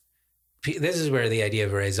convince, this is where the idea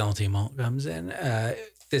of ressentiment comes in.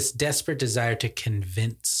 This desperate desire to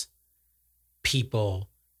convince people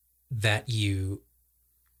that you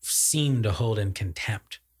seem to hold in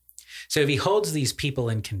contempt. So if he holds these people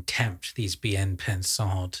in contempt, these bien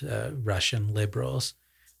pensant Russian liberals,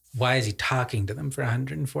 why is he talking to them for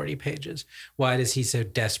 140 pages? Why does he so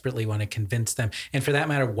desperately want to convince them? And for that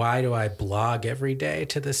matter, why do I blog every day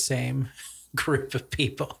to the same group of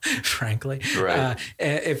people, frankly? Right.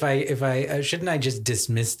 If I shouldn't I just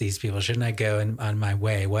dismiss these people? Shouldn't I go on my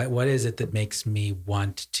way? What is it that makes me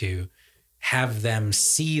want to have them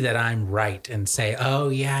see that I'm right and say, oh,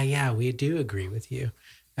 yeah, we do agree with you.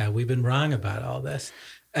 We've been wrong about all this.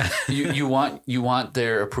 you want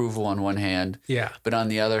their approval on one hand, yeah, but on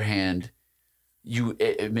the other hand,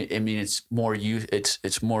 it's more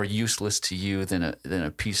useless to you than a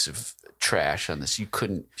piece of trash on this. You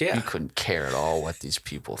couldn't care at all what these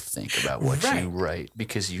people think about what you write,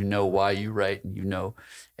 because you know why you write, and you know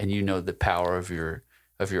the power of your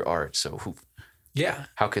art. So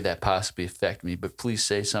how could that possibly affect me? But please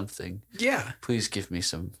say something. Yeah, please give me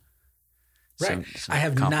some. Right. I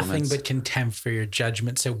have nothing but contempt for your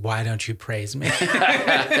judgment, so why don't you praise me?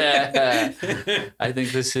 I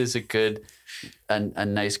think this is a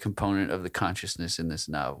nice component of the consciousness in this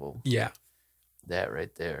novel. Yeah. That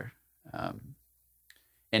right there.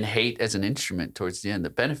 And hate as an instrument towards the end,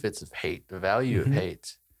 the benefits of hate, the value of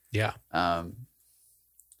hate. Yeah.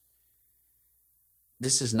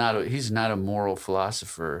 He's not a moral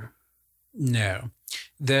philosopher. No.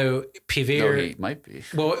 Though Pivir... he might be.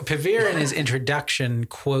 Well, Pivir in his introduction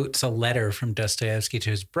quotes a letter from Dostoevsky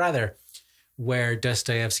to his brother, where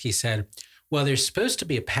Dostoevsky said, well, there's supposed to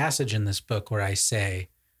be a passage in this book where I say,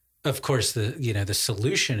 of course, the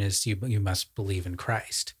solution is you must believe in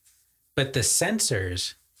Christ. But the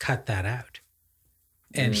censors cut that out.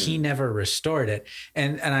 And he never restored it.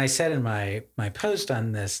 And I said in my post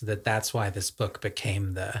on this that's why this book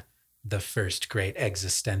became the first great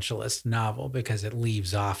existentialist novel, because it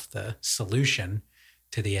leaves off the solution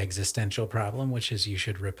to the existential problem, which is you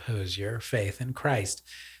should repose your faith in Christ.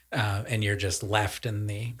 And you're just left in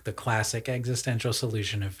the classic existential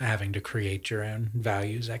solution of having to create your own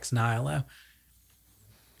values ex nihilo.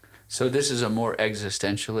 So this is a more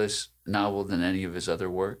existentialist novel than any of his other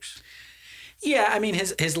works? Yeah, I mean,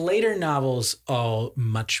 his later novels all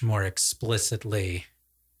much more explicitly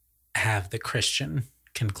have the Christian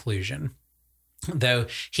conclusion, though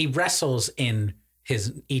he wrestles in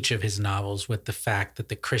each of his novels with the fact that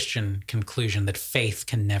the Christian conclusion that faith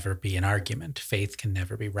can never be an argument, faith can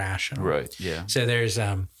never be rational. Right. Yeah. So there's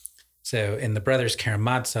so in the Brothers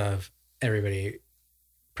Karamazov, everybody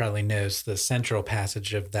probably knows the central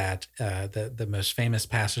passage of that. The most famous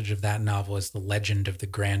passage of that novel is the Legend of the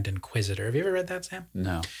Grand Inquisitor. Have you ever read that, Sam?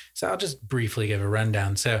 No. So I'll just briefly give a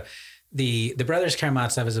rundown. So the Brothers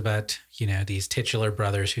Karamazov is about, these titular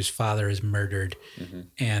brothers whose father is murdered,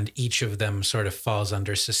 and each of them sort of falls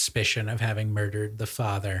under suspicion of having murdered the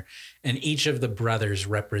father. And each of the brothers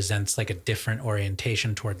represents like a different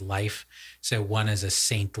orientation toward life. So one is a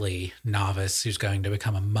saintly novice who's going to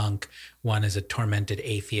become a monk. One is a tormented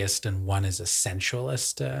atheist, and one is a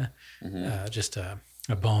sensualist, just a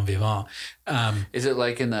bon vivant. Is it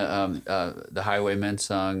like in the Highwaymen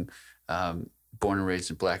song, Born and Raised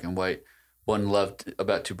in Black and White, one loved,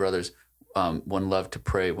 about two brothers, one loved to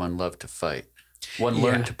pray, one loved to fight. One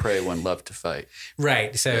learned to pray, one loved to fight.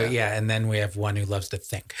 Right. So, and then we have one who loves to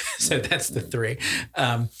think. So that's the three.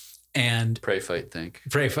 And pray, fight, think.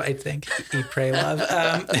 Pray, fight, think. Eat, pray, love.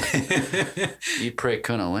 Eat, pray,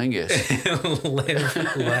 cunnilingus.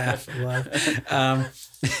 Live, laugh, love.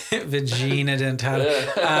 Vagina dentata.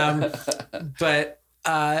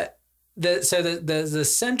 The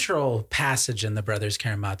central passage in the Brothers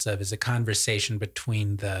Karamazov is a conversation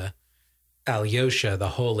between Alyosha, the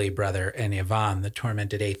holy brother, and Ivan, the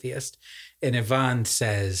tormented atheist. And Ivan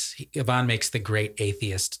makes the great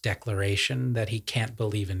atheist declaration that he can't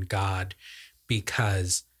believe in God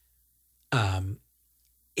because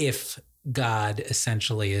if God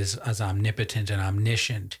essentially is as omnipotent and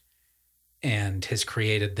omniscient and has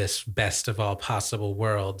created this best of all possible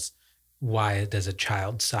worlds, why does a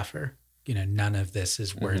child suffer? None of this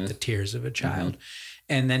is worth the tears of a child.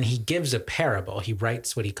 And then he gives a parable. He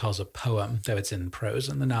writes what he calls a poem, though it's in prose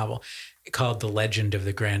in the novel, called The Legend of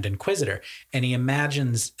the Grand Inquisitor. And he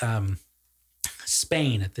imagines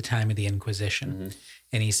Spain at the time of the Inquisition.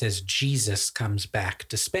 And he says Jesus comes back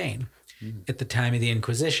to Spain at the time of the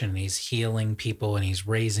Inquisition. He's healing people and he's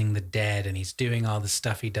raising the dead and he's doing all the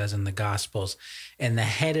stuff he does in the Gospels. And the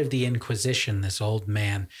head of the Inquisition, this old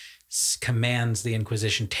man, commands the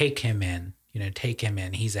Inquisition, take him in.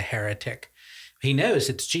 He's a heretic. He knows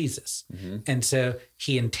it's Jesus. And so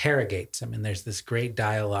he interrogates him. And there's this great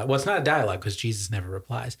dialogue. Well, it's not a dialogue because Jesus never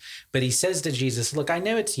replies. But he says to Jesus, look, I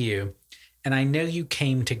know it's you. And I know you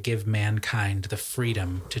came to give mankind the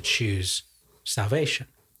freedom to choose salvation.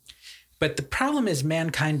 But the problem is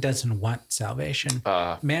mankind doesn't want salvation.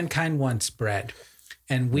 Mankind wants bread.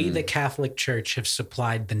 And we, the Catholic Church, have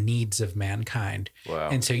supplied the needs of mankind. Wow.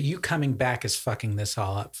 And so you coming back is fucking this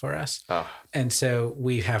all up for us. And so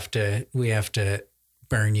we have to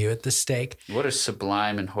burn you at the stake. What a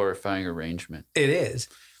sublime and horrifying arrangement. It is.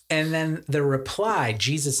 And then the reply,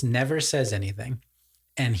 Jesus never says anything.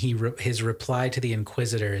 And his reply to the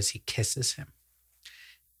Inquisitor is he kisses him.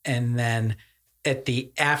 And then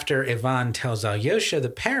after Ivan tells Alyosha the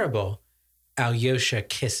parable, Alyosha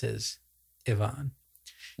kisses Ivan.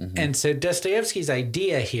 And so Dostoevsky's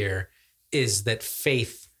idea here is that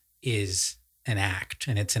faith is an act,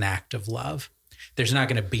 and it's an act of love. There's not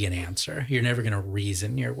going to be an answer. You're never going to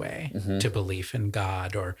reason your way to belief in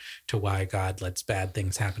God or to why God lets bad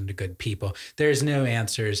things happen to good people. There's no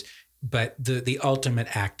answers, but the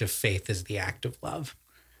ultimate act of faith is the act of love.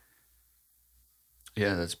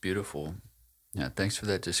 Yeah, that's beautiful. Yeah, thanks for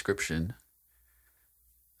that description.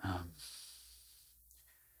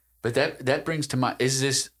 But that brings to mind, is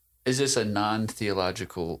this a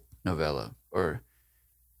non-theological novella, or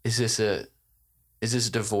is this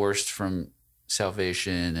divorced from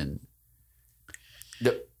salvation? And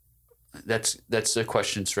that's a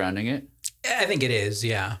question surrounding it. I think it is.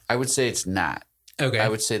 Yeah, I would say it's not. Okay. I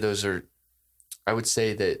would say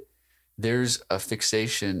that there's a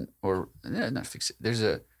fixation, or not fixation. There's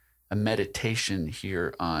a meditation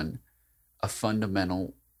here on a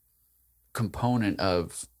fundamental component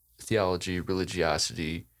of theology,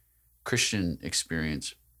 religiosity, Christian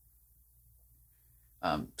experience,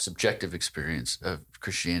 subjective experience of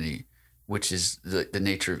Christianity, which is the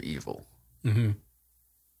nature of evil.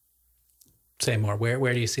 Say more.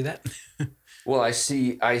 Where do you see that? Well, I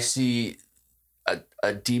see a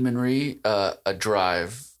demonry, a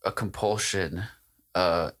drive, a compulsion.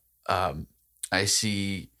 I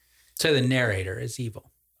see. So the narrator is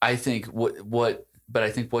evil. I think what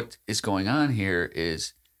is going on here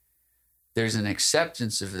is there's an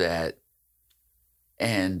acceptance of that,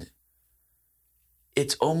 and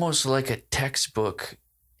it's almost like a textbook.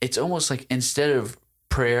 It's almost like instead of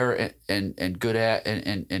prayer and good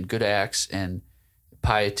acts and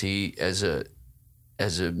piety as a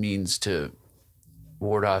means to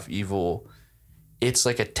ward off evil, it's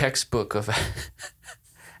like a textbook of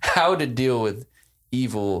how to deal with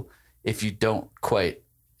evil if you don't quite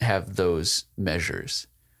have those measures,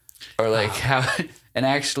 or like how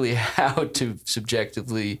to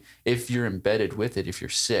subjectively, if you're embedded with it, if you're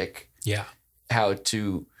sick, how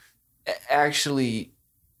to actually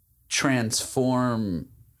transform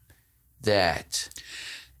that.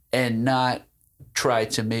 and not try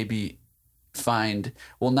to maybe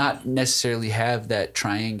not necessarily have that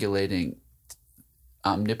triangulating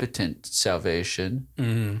omnipotent salvation,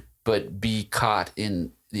 but be caught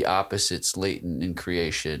in the opposites latent in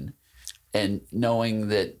creation, and knowing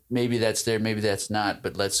that maybe that's there, maybe that's not,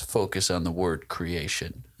 but let's focus on the word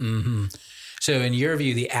creation. Mm-hmm. So in your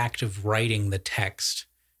view, the act of writing the text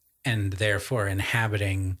and therefore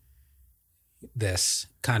inhabiting this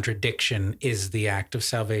contradiction is the act of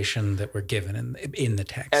salvation that we're given in the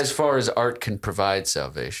text. As far as art can provide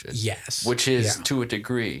salvation. Yes. Which is to a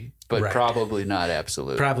degree, but probably not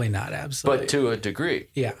absolute. Probably not absolute. But to a degree.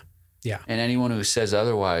 Yeah. Yeah. And anyone who says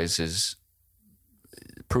otherwise is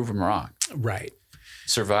prove them wrong. Right.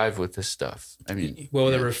 Survive with this stuff. I mean,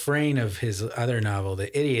 the refrain of his other novel,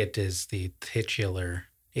 The Idiot, is the titular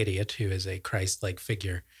idiot who is a Christ-like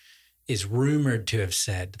figure, is rumored to have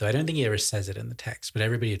said, though I don't think he ever says it in the text, but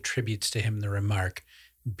everybody attributes to him the remark,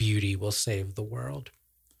 "Beauty will save the world."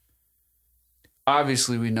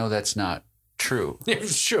 Obviously, we know that's not true.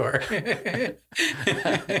 Sure. I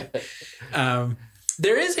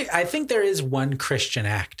think there is one Christian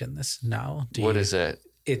act in this novel. What is that?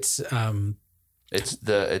 It's Litsa?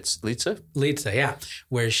 Litsa, yeah.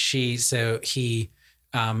 Where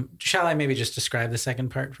shall I maybe just describe the second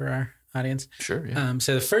part for our audience? Sure, yeah.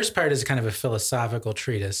 So the first part is kind of a philosophical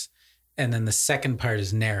treatise, and then the second part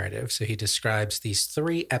is narrative. So he describes these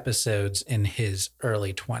 3 episodes in his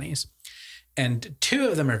early 20s. And 2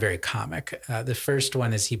 of them are very comic. The first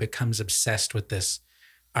one is he becomes obsessed with this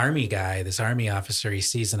army guy, this army officer he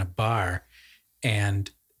sees in a bar. And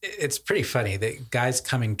it's pretty funny. The guy's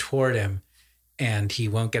coming toward him and he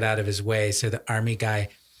won't get out of his way. So the army guy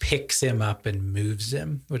picks him up and moves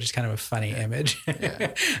him, which is kind of a funny image.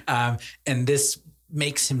 Yeah. And this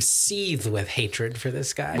makes him seethe with hatred for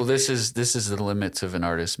this guy. Well, this is the limits of an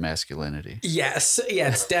artist's masculinity. Yes. Yeah,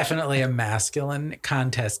 it's definitely a masculine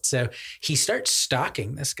contest. So he starts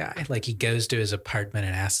stalking this guy. Like he goes to his apartment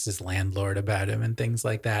and asks his landlord about him and things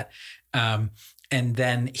like that. And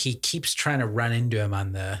then he keeps trying to run into him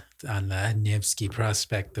on the Nevsky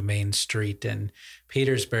Prospect, the main street in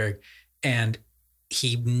Petersburg. And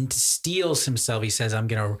he steals himself. He says, I'm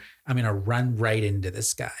gonna run right into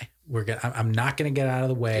this guy. I'm not gonna get out of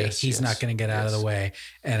the way. He's not gonna get out of the way,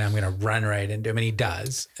 and I'm gonna run right into him. And he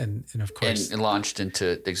does. And of course, and launched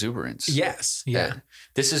into exuberance. Yes. Yeah.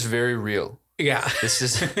 This is very real. Yeah. This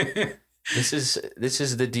is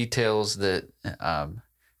the details that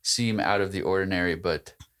seem out of the ordinary,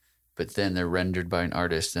 but then they're rendered by an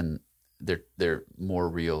artist, and they're more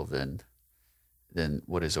real than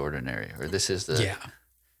what is ordinary. Or this is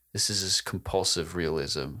this compulsive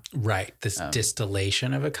realism. Right. This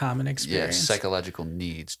distillation of a common experience. Yes, psychological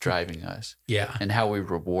needs driving us. Yeah. And how we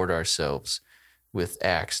reward ourselves with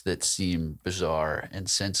acts that seem bizarre and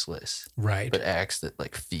senseless. Right. But acts that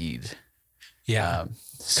feed. Yeah.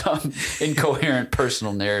 Some incoherent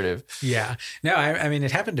personal narrative. Yeah. No, I mean,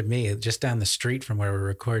 it happened to me just down the street from where we're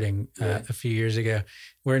recording a few years ago.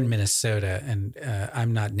 We're in Minnesota, and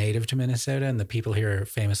I'm not native to Minnesota, and the people here are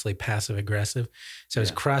famously passive aggressive. So I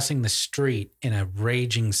was crossing the street in a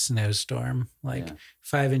raging snowstorm,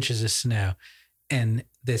 5 inches of snow. And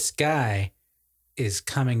this guy is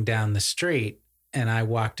coming down the street, and I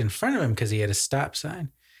walked in front of him because he had a stop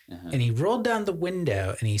sign. Uh-huh. And he rolled down the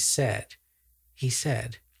window and he said,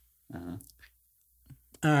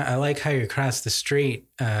 I like how you cross the street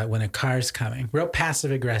when a car's coming. Real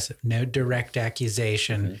passive aggressive, no direct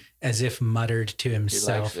accusation, as if muttered to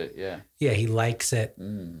himself. He likes it, yeah. Yeah, he likes it.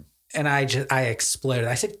 Mm. And I exploded.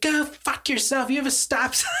 I said, "Go fuck yourself! You have a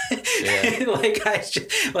stop sign." Yeah.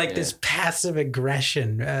 This passive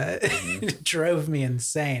aggression drove me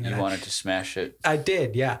insane. You wanted to smash it. I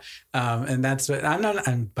did, yeah. And that's what I'm not.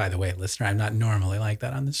 By the way, listener, I'm not normally like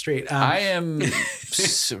that on the street. I am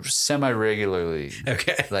semi-regularly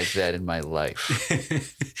like that in my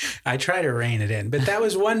life. I try to rein it in, but that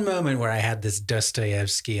was one moment where I had this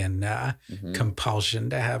Dostoevskian compulsion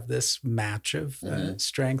to have this match of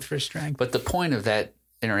strength for strength. But the point of that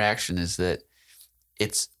interaction is that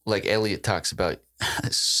it's like Eliot talks about.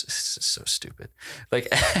 This is so stupid.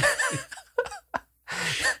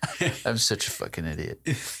 I'm such a fucking idiot.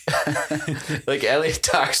 Eliot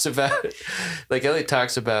talks about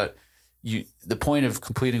you. The point of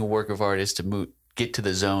completing a work of art is to get to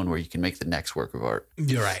the zone where you can make the next work of art.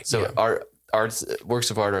 You're right. So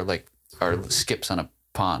works of art are skips on a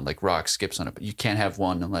pond, like rock skips on a. You can't have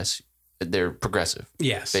one unless they're progressive.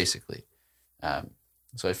 Yes. Basically.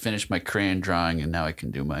 So I finished my crayon drawing and now I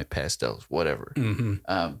can do my pastels, whatever.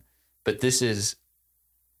 Mm-hmm. But this is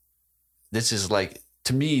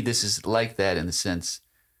to me, this is like that in the sense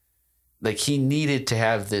like he needed to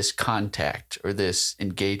have this contact or this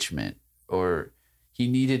engagement, or he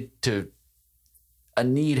needed to, a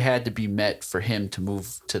need had to be met for him to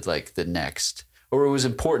move to like the next, or it was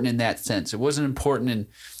important in that sense. It wasn't important in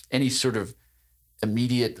any sort of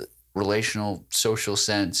immediate relational social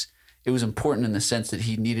sense. It was important in the sense that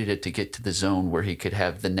he needed it to get to the zone where he could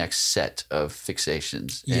have the next set of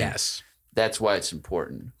fixations. And yes. That's why it's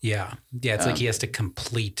important. Yeah. Yeah. It's like he has to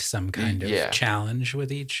complete some kind of challenge with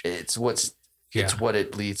each. It's what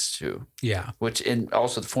it leads to. Yeah. Which, and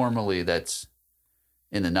also formally, that's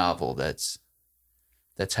in the novel, that's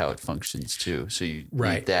how it functions too. So you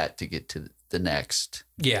need that to get to the next.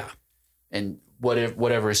 Yeah. And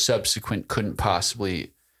whatever is subsequent couldn't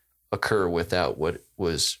possibly occur without what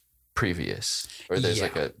was previous. Or there's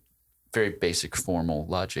like a very basic formal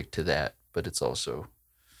logic to that, but it's also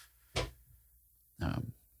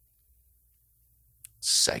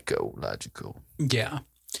psychological. Yeah.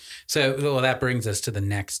 So, well, that brings us to the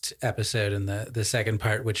next episode in the second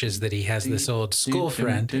part, which is that he has this old school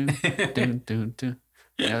friend. You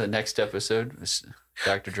know, the next episode was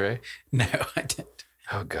Dr. Dre? No, I didn't.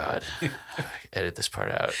 Oh, God. Edit this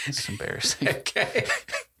part out. It's embarrassing. Okay.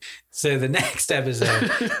 So the next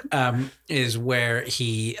episode is where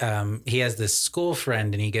he has this school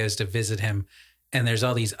friend and he goes to visit him. And there's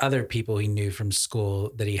all these other people he knew from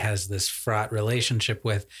school that he has this fraught relationship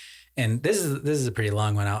with. And this is a pretty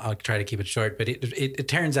long one. I'll try to keep it short. But it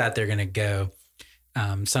turns out they're going to go.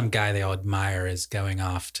 Some guy they all admire is going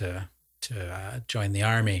off to join the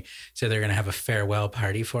army. So they're going to have a farewell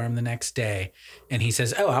party for him the next day. And he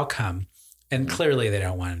says, "Oh, I'll come." And clearly they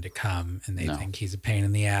don't want him to come and they think he's a pain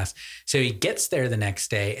in the ass. So he gets there the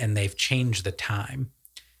next day and they've changed the time,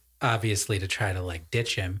 obviously to try to like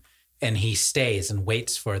ditch him. And he stays and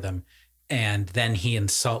waits for them. And then he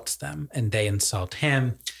insults them and they insult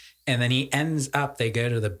him. And then he ends up, they go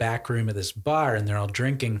to the back room of this bar and they're all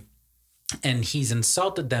drinking. And he's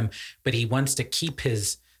insulted them, but he wants to keep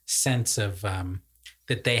his sense of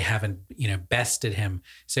that they haven't, bested him.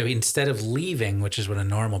 So instead of leaving, which is what a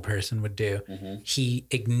normal person would do, he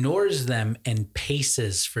ignores them and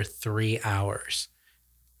paces for 3 hours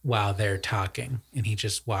while they're talking. And he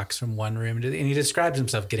just walks from one room to the, and he describes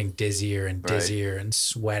himself getting dizzier and dizzier and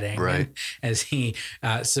sweating as he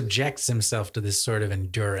subjects himself to this sort of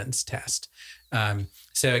endurance test.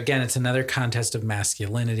 So again, it's another contest of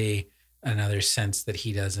masculinity, another sense that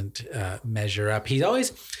he doesn't measure up. He's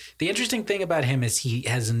always, the interesting thing about him is he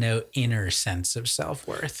has no inner sense of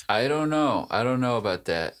self-worth. I don't know about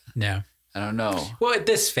that. No. I don't know. Well, at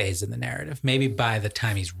this phase in the narrative, maybe by the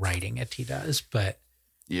time he's writing it, he does, but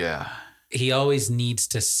yeah, he always needs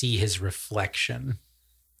to see his reflection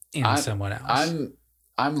in someone else.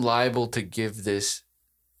 I'm liable to give this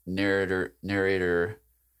narrator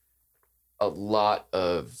a lot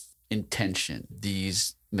of intention.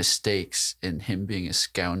 These mistakes and him being a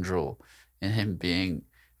scoundrel and him being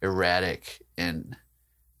erratic and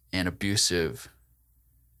abusive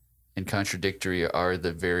and contradictory are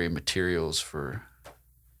the very materials for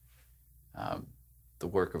the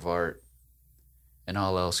work of art, and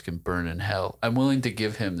all else can burn in hell. I'm willing to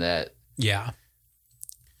give him that. Yeah.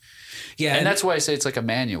 And that's why I say it's like a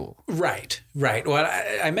manual. Right. Well,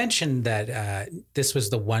 I mentioned that this was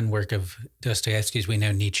the one work of Dostoevsky's we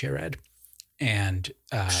know Nietzsche read. And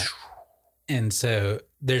so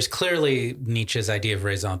there's clearly Nietzsche's idea of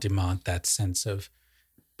ressentiment, that sense of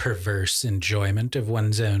perverse enjoyment of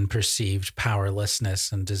one's own perceived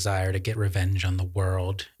powerlessness and desire to get revenge on the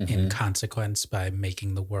world in consequence by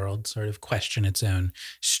making the world sort of question its own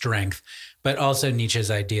strength. But also Nietzsche's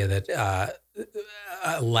idea that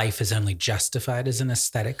life is only justified as an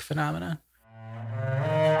aesthetic phenomenon.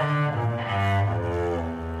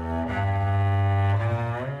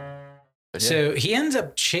 So he ends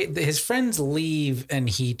up, his friends leave and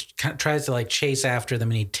he tries to like chase after them,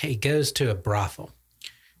 and he goes to a brothel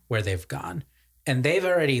where they've gone, and they've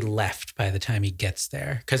already left by the time he gets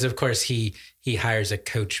there. Because of course he hires a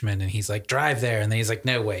coachman and he's like, drive there. And then he's like,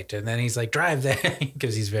 no, wait. And then he's like, drive there,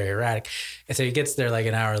 because he's very erratic. And so he gets there like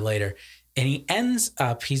an hour later, and he ends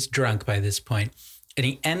up, he's drunk by this point, and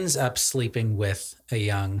he ends up sleeping with a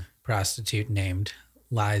young prostitute named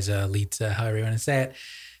Litsa, however you want to say it.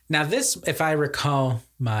 Now this, if I recall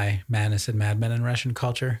my Madness and Mad Men in Russian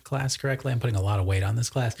Culture class correctly, I'm putting a lot of weight on this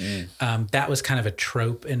class. That was kind of a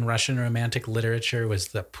trope in Russian romantic literature, was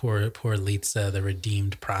the poor Litsa, the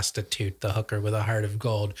redeemed prostitute, the hooker with a heart of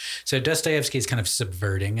gold. So Dostoevsky is kind of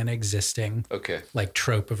subverting an existing like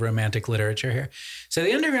trope of romantic literature here. So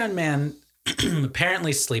the underground man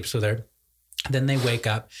apparently sleeps with her. Then they wake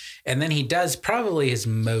up, and then he does probably his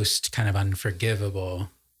most kind of unforgivable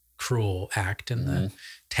cruel act in the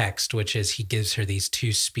text, which is he gives her these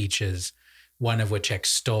 2 speeches, one of which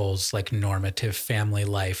extols like normative family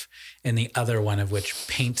life, and the other one of which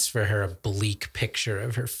paints for her a bleak picture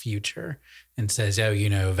of her future and says, oh,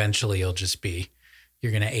 eventually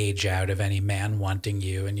you're going to age out of any man wanting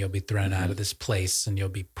you, and you'll be thrown out of this place, and you'll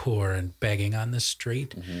be poor and begging on the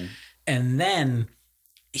street. And then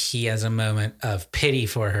he has a moment of pity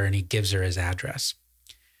for her, and he gives her his address.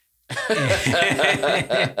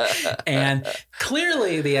 And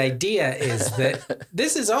clearly the idea is that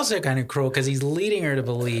this is also kind of cruel because he's leading her to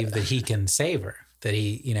believe that he can save her,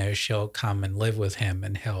 that she'll come and live with him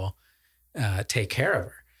and he'll take care of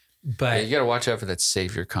her. But you got to watch out for that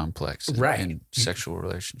savior complex in sexual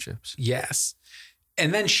relationships. Yes.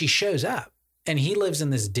 And then she shows up, and he lives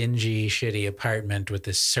in this dingy, shitty apartment with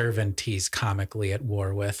this servant he's comically at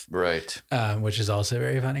war with. Right. Which is also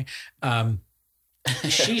very funny.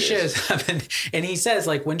 She shows up and he says,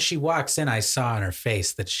 like, when she walks in, I saw on her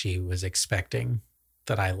face that she was expecting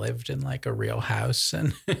that I lived in like a real house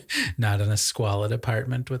and not in a squalid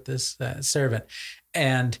apartment with this servant.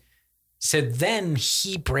 And so then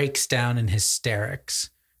he breaks down in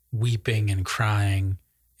hysterics, weeping and crying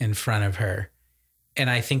in front of her.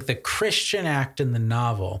 And I think the Christian act in the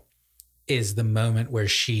novel is the moment where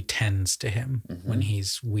she tends to him when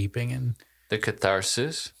he's weeping and the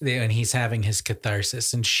catharsis. And he's having his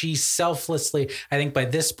catharsis. And she selflessly, I think by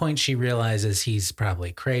this point, she realizes he's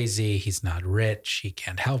probably crazy. He's not rich. He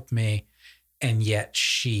can't help me. And yet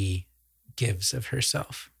she gives of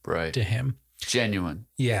herself to him. Genuine.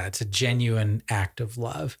 Yeah, it's a genuine act of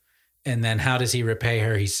love. And then how does he repay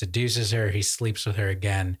her? He seduces her. He sleeps with her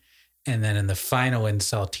again. And then in the final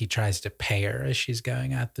insult, he tries to pay her as she's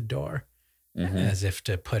going out the door. As if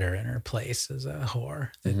to put her in her place as a whore.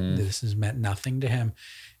 This has meant nothing to him.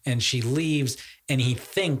 And she leaves, and he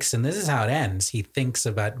thinks, and this is how it ends, he thinks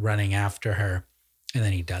about running after her, and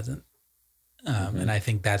then he doesn't. And I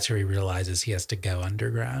think that's where he realizes he has to go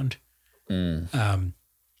underground. And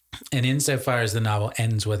insofar as the novel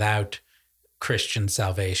ends without Christian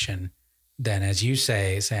salvation, then as you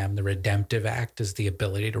say, Sam, the redemptive act is the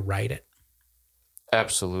ability to write it.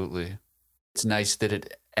 Absolutely. It's nice that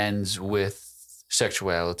it ends with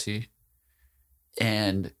sexuality.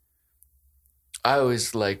 And I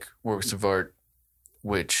always like works of art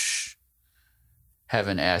which have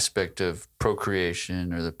an aspect of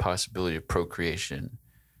procreation or the possibility of procreation,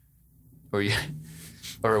 or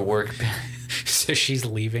a work. So she's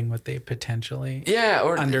leaving with a potentially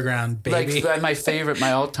or underground baby. Like my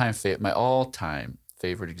all-time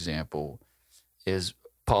favorite example is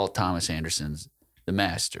Paul Thomas Anderson's The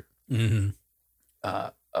Master.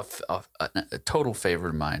 A total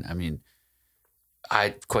favorite of mine. I mean,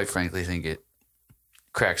 I quite frankly think it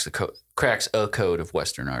cracks a code of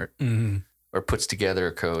Western art, or puts together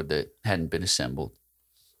a code that hadn't been assembled.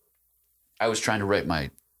 I was trying to write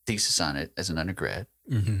my thesis on it as an undergrad,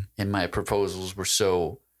 and my proposals were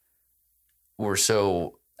so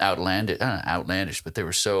outlandish. Not outlandish, but they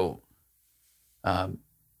were so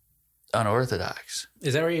unorthodox.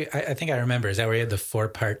 Is that where I think I remember. Is that where you had the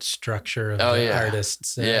 4-part structure of the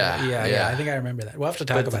artists? Yeah. I think I remember that. We'll have to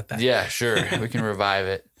talk about that. Yeah, sure. We can revive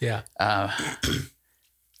it. Yeah. But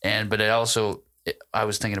I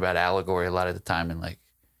was thinking about allegory a lot of the time, and like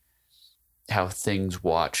how things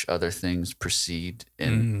watch other things proceed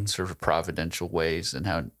in sort of providential ways, and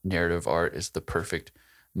how narrative art is the perfect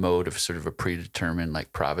mode of sort of a predetermined,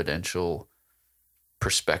 like, providential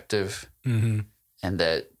perspective. And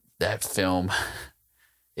that film,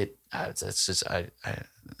 it's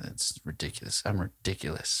ridiculous. I'm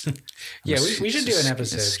ridiculous. We should do an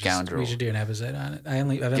episode. Scoundrel. We should do an episode on it. I've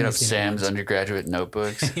get only up seen Sam's undergraduate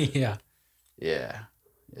notebooks. Yeah.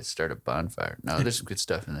 Start a bonfire. No, there's some good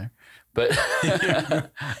stuff in there, but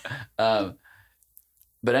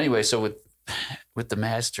but anyway, so with The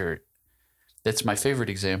Master, that's my favorite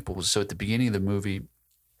example. So at the beginning of the movie,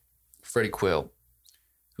 Freddie Quill,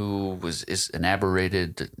 who is an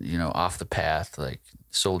aberrated, off the path, like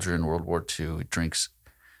soldier in World War II, who drinks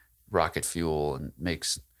rocket fuel and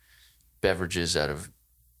makes beverages out of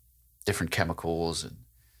different chemicals.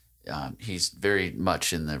 And he's very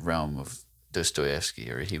much in the realm of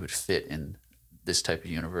Dostoevsky, or he would fit in this type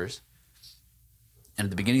of universe. And at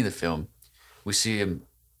the beginning of the film, we see him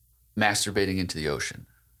masturbating into the ocean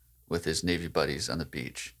with his Navy buddies on the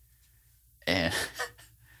beach. And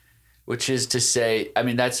which is to say, I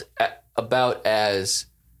mean, that's about as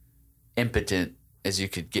impotent as you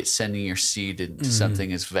could get, sending your seed into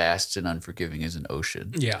something as vast and unforgiving as an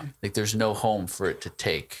ocean. Yeah. Like, there's no home for it to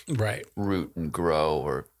take root and grow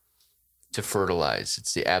or to fertilize.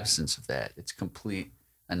 It's the absence of that. It's complete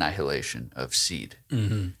annihilation of seed.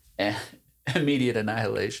 And and immediate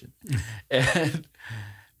annihilation.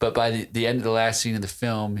 But by the end of the last scene of the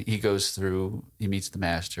film, he meets the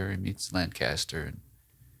master, he meets Lancaster, and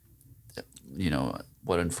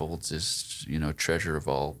what unfolds is treasure of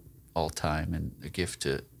all time and a gift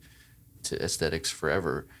to aesthetics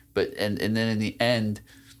forever. But and then in the end,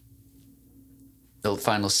 the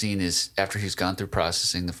final scene is after he's gone through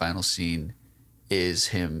processing. The final scene is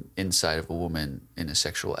him inside of a woman in a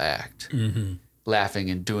sexual act. Mm-hmm. Laughing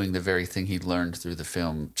and doing the very thing he learned through the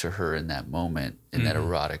film to her in that moment, in that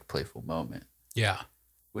erotic, playful moment. Yeah.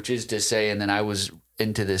 Which is to say, and then I was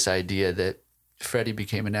into this idea that Freddie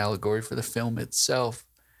became an allegory for the film itself,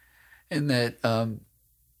 and that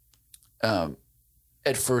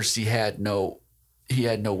at first he had no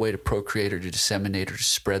way to procreate or to disseminate or to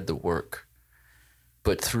spread the work,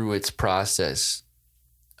 but through its process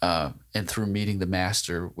and through meeting the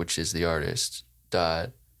master, which is the artist,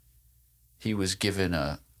 Dodd, he was given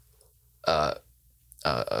a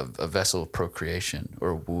vessel of procreation or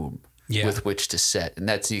a womb with which to set. And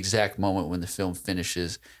that's the exact moment when the film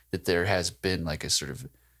finishes that there has been like a sort of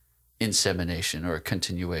insemination or a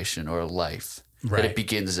continuation or a life. Right. That it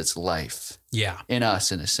begins its life. Yeah. In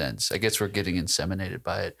us, in a sense. I guess we're getting inseminated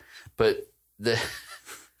by it. But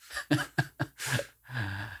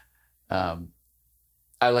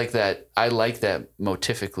I like that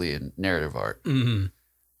motifically in narrative art. Mm-hmm.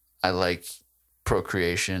 I like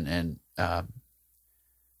procreation, and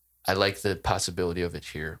I like the possibility of it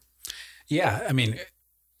here. Yeah, I mean,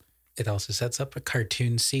 it also sets up a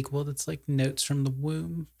cartoon sequel that's like notes from the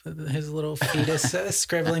womb, his little fetus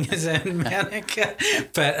scribbling his own manic.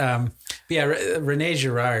 But René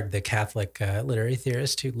Girard, the Catholic literary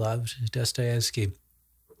theorist who loved Dostoevsky,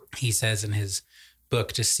 he says in his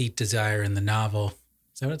book Deceit, Desire in the Novel,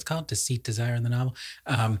 is that what it's called? Deceit, Desire in the Novel?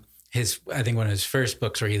 I think one of his first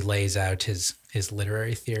books where he lays out his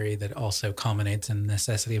literary theory that also culminates in the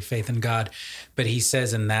necessity of faith in God. But he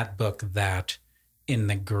says in that book that in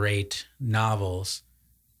the great novels,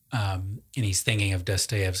 and he's thinking of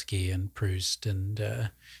Dostoevsky and Proust and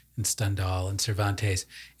Stendhal and Cervantes,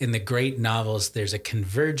 in the great novels, there's a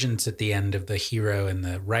convergence at the end of the hero and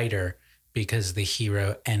the writer because the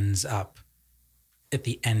hero ends up at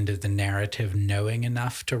the end of the narrative knowing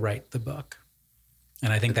enough to write the book.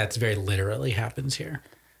 And I think that's very literally happens here.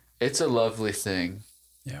 It's a lovely thing.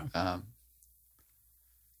 Yeah.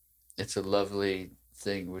 It's a lovely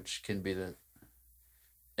thing, which can be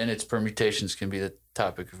and its permutations can be the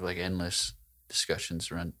topic of like endless discussions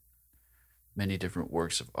around many different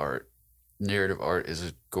works of art. Narrative art is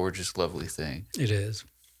a gorgeous, lovely thing. It is.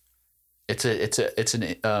 It's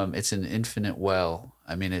an infinite well.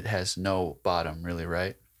 I mean, it has no bottom, really,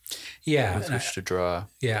 right? Yeah. With which to draw.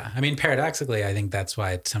 Yeah. I mean, paradoxically, I think that's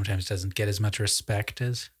why it sometimes doesn't get as much respect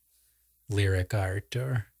as lyric art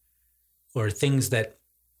or things that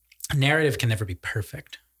narrative can never be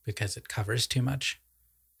perfect because it covers too much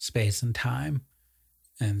space and time.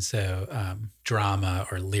 And so drama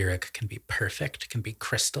or lyric can be perfect, can be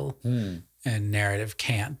crystal, and narrative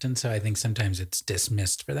can't. And so I think sometimes it's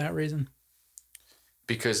dismissed for that reason.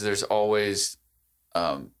 Because there's always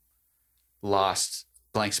lost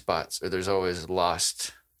blank spots, or there's always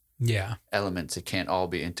lost elements. It can't all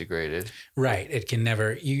be integrated. Right. It can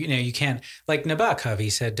never, you can't, like Nabokov, he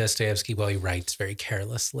said Dostoevsky, he writes very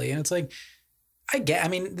carelessly. And it's like, I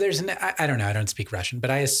don't know, I don't speak Russian,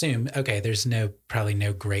 but I assume, okay, there's probably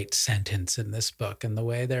no great sentence in this book in the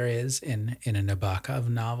way there is in a Nabokov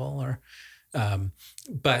novel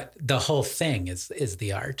but the whole thing is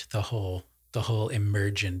the art, the whole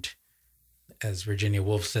emergent, as Virginia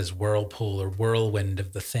Woolf says, whirlpool or whirlwind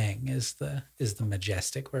of the thing is the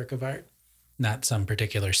majestic work of art, not some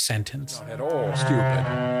particular sentence. Not at all stupid.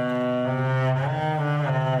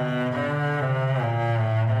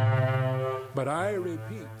 But I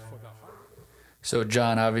repeat for the heart. So,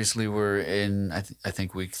 John, obviously we're in, I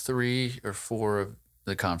think, week 3 or 4 of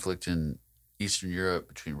the conflict in Eastern Europe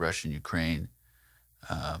between Russia and Ukraine.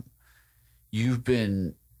 You've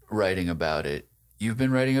been writing about it. You've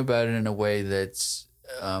been writing about it in a way that's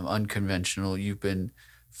unconventional. You've been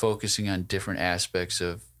focusing on different aspects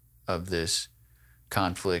of this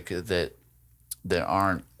conflict that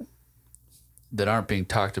aren't being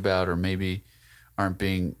talked about, or maybe aren't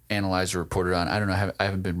being analyzed or reported on. I don't know. I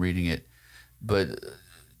haven't been reading it, but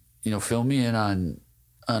fill me in on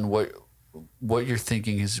what your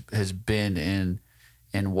thinking has been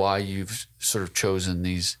and why you've sort of chosen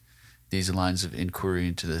these lines of inquiry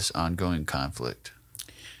into this ongoing conflict.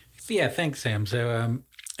 Yeah, thanks, Sam. So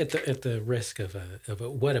at the risk of a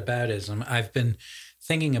whataboutism, I've been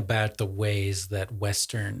thinking about the ways that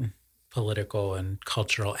Western political and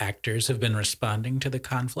cultural actors have been responding to the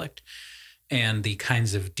conflict and the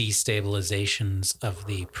kinds of destabilizations of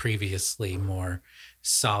the previously more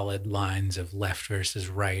solid lines of left versus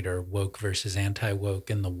right or woke versus anti-woke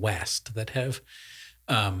in the West that have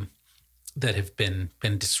been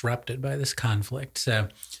disrupted by this conflict. So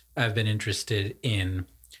I've been interested in,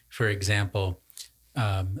 for example,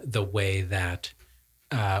 the way that,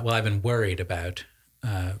 I've been worried about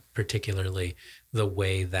particularly the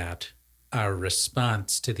way that our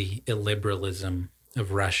response to the illiberalism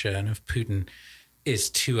of Russia and of Putin is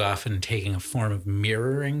too often taking a form of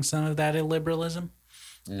mirroring some of that illiberalism.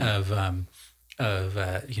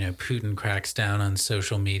 Putin cracks down on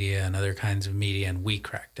social media and other kinds of media, and we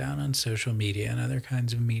crack down on social media and other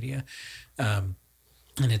kinds of media. And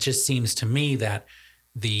it just seems to me that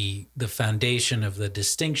the foundation of the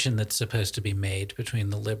distinction that's supposed to be made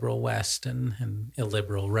between the liberal West and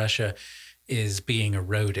illiberal Russia is being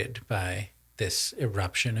eroded by this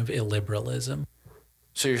eruption of illiberalism.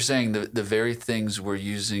 So you're saying the very things we're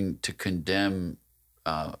using to condemn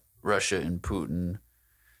Russia and Putin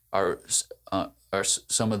are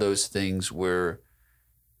some of those things we're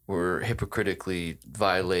hypocritically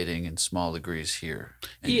violating in small degrees here.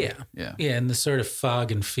 Yeah. In the sort of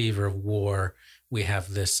fog and fever of war, we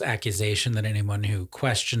have this accusation that anyone who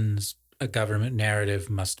questions a government narrative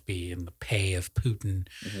must be in the pay of Putin,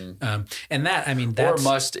 and that, I mean, that's, or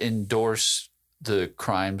must endorse the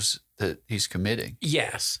crimes that he's committing.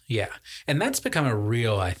 Yes, yeah. And that's become a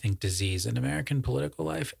real, I think, disease in American political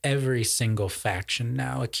life. Every single faction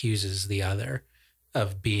now accuses the other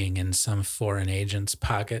of being in some foreign agent's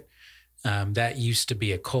pocket. That used to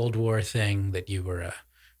be a Cold War thing, that you were a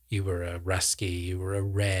Ruski, you were a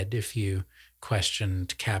Red if you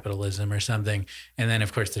questioned capitalism or something. And then,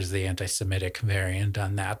 of course, there's the anti-Semitic variant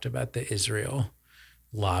on that about the Israel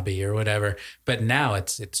lobby or whatever. But now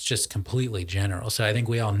it's just completely general. So I think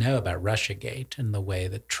we all know about Russiagate and the way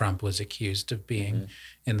that Trump was accused of being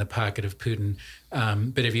in the pocket of Putin.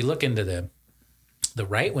 But if you look into the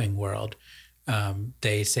right-wing world,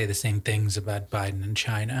 they say the same things about Biden and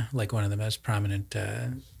China. Like one of the most prominent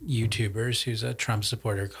YouTubers who's a Trump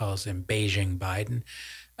supporter calls him Beijing Biden.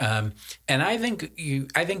 And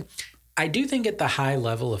I do think at the high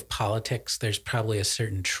level of politics, there's probably a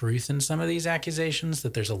certain truth in some of these accusations,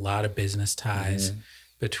 that there's a lot of business ties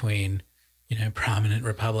between, prominent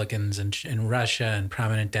Republicans in Russia and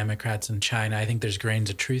prominent Democrats in China. I think there's grains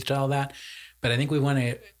of truth to all that. But I think we want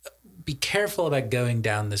to be careful about going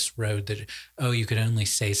down this road that, you could only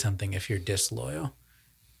say something if you're disloyal.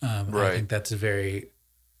 Right. I think that's a very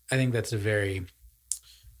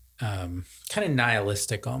kind of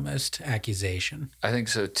nihilistic almost accusation. I think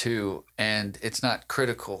so too. And it's not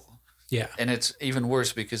critical. Yeah. And it's even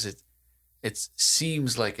worse because it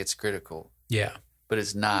seems like it's critical. Yeah. But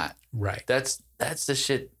it's not. Right. That's the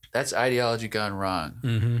shit. That's ideology gone wrong.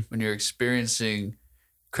 Mm-hmm. When you're experiencing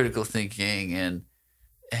critical thinking and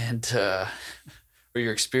or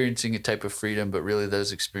you're experiencing a type of freedom, but really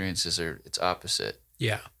those experiences it's opposite.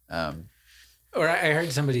 Yeah. Or I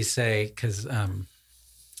heard somebody say, because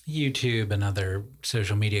YouTube and other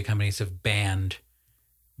social media companies have banned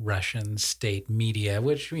Russian state media,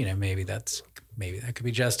 which, maybe that could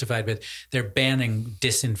be justified, but they're banning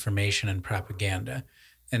disinformation and propaganda.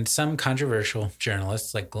 And some controversial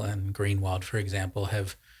journalists like Glenn Greenwald, for example,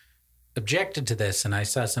 have objected to this. And I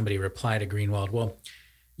saw somebody reply to Greenwald, well,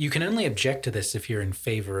 you can only object to this if you're in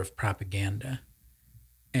favor of propaganda.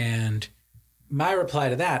 And my reply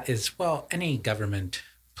to that is, well, any government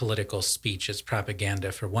political speech is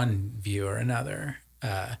propaganda for one view or another.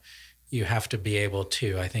 You have to be able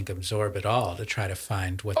to, I think, absorb it all to try to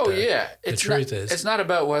find what the truth is. It's not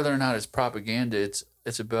about whether or not it's propaganda.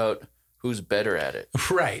 It's about who's better at it.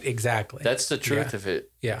 Right, exactly. That's the truth of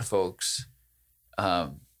it, folks. I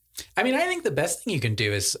mean, I think the best thing you can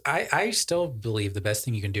do is, I still believe the best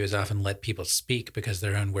thing you can do is often let people speak because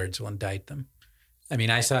their own words will indict them. I mean,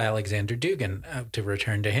 I saw Alexander Dugin, to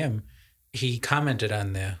return to him, he commented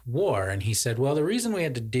on the war and he said, well, the reason we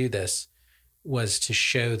had to do this was to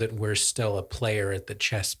show that we're still a player at the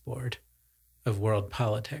chessboard of world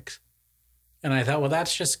politics. And I thought, well,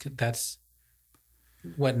 that's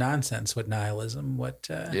what nonsense, what nihilism, what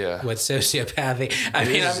sociopathy.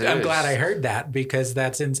 I'm glad I heard that because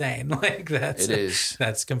that's insane.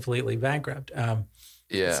 That's completely bankrupt.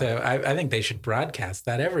 So I think they should broadcast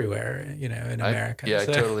that everywhere, in America. I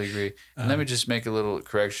totally agree. And let me just make a little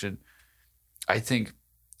correction.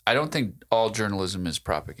 I don't think all journalism is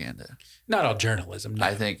propaganda. Not all journalism. No.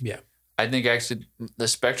 I think actually the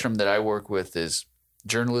spectrum that I work with is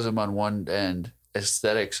journalism on one end,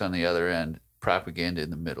 aesthetics on the other end, propaganda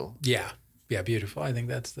in the middle. Yeah. Yeah, beautiful. I think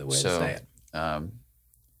that's the way to say it.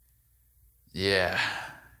 Yeah,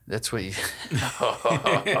 that's what you.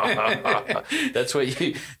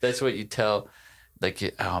 that's what you tell. Like,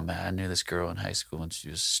 oh man, I knew this girl in high school, and she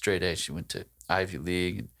was straight A. She went to Ivy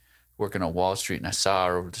League and working on Wall Street, and I saw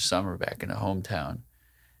her over the summer back in her hometown,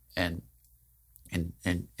 and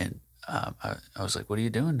I was like, "What are you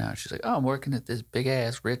doing now?" She's like, "Oh, I'm working at this big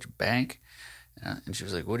ass rich bank," and she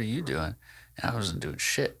was like, "What are you doing?" And I wasn't doing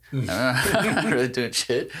shit. I'm not really doing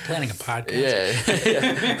shit. Planning a podcast.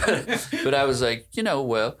 Yeah. But I was like, I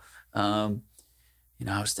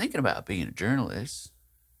was thinking about being a journalist,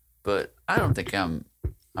 but I don't think I'm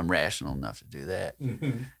rational enough to do that.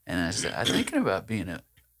 And I said, I'm thinking about being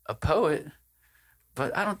a poet,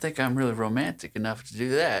 but I don't think I'm really romantic enough to do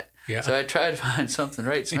that. Yeah. So I tried to find something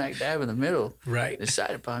right smack dab in the middle. Right.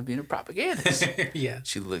 Decided upon being a propagandist. Yeah.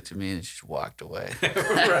 She looked at me and she walked away.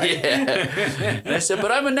 Right. Yeah. And I said,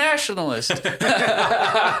 but I'm a nationalist. Do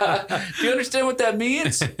you understand what that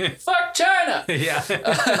means? Fuck China.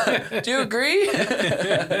 Yeah. Do you agree?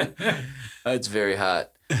 It's very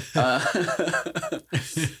hot.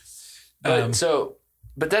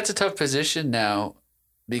 But that's a tough position now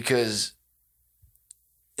because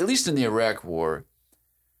at least in the Iraq War,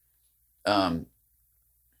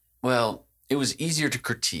 it was easier to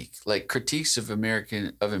critique, like critiques of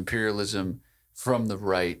imperialism from the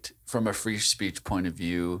right, from a free speech point of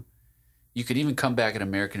view. You could even come back at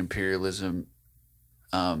American imperialism,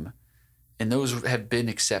 and those have been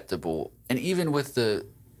acceptable. And even with the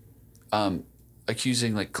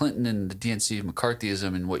accusing like Clinton and the DNC of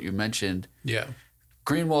McCarthyism and what you mentioned, yeah,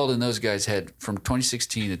 Greenwald and those guys had from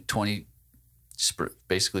 2016 to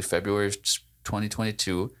basically February of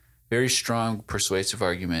 2022, very strong persuasive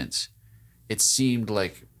arguments. It seemed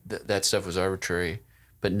like that stuff was arbitrary,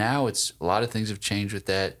 but now a lot of things have changed with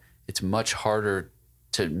that. It's much harder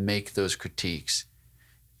to make those critiques.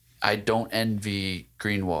 I don't envy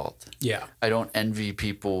Greenwald. Yeah. I don't envy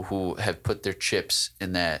people who have put their chips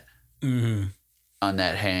in that on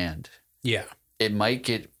that hand. Yeah. It might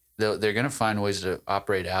they're going to find ways to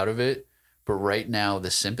operate out of it, but right now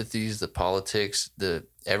the sympathies, the politics,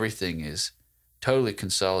 everything is totally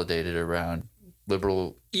consolidated around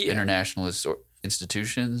liberal internationalist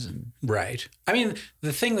institutions. Right. I mean,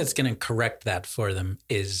 the thing that's going to correct that for them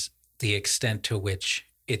is the extent to which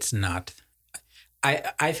it's not.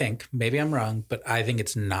 I think, maybe I'm wrong, but I think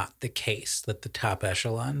it's not the case that the top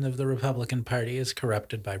echelon of the Republican Party is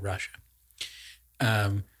corrupted by Russia.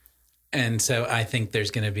 And so I think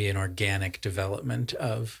there's going to be an organic development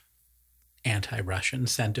of anti-Russian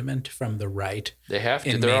sentiment from the right. They have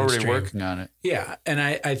to. They're already working on it. Yeah. And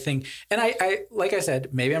I think, and I like I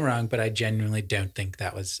said, maybe I'm wrong, but I genuinely don't think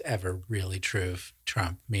that was ever really true of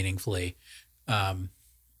Trump meaningfully. And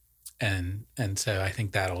so I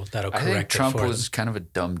think that'll correct it. I think Trump for was them. kind of a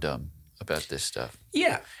dum-dum about this stuff.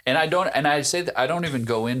 Yeah. And I say that I don't even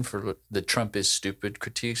go in for the Trump is stupid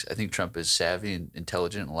critiques. I think Trump is savvy and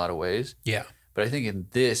intelligent in a lot of ways. Yeah. But I think in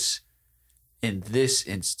this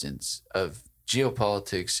instance of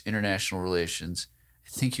geopolitics, international relations, I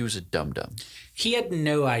think he was a dum-dum. He had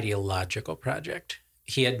no ideological project.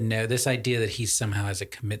 He had this idea that he somehow has a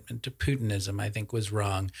commitment to Putinism, I think was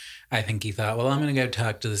wrong. I think he thought, well, I'm going to go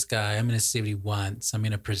talk to this guy. I'm going to see what he wants. I'm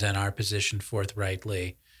going to present our position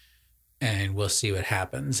forthrightly, and we'll see what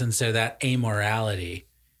happens. And so that amorality,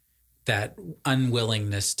 that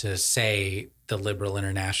unwillingness to say the liberal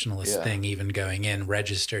internationalist thing, even going in,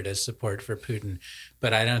 registered as support for Putin.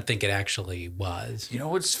 But I don't think it actually was. You know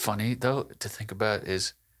what's funny, though, to think about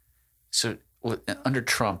is, so under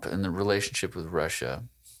Trump and the relationship with Russia,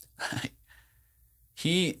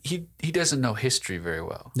 he doesn't know history very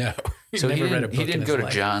well. No, so he didn't go to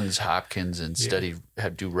Johns Hopkins and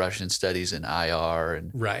do Russian studies in IR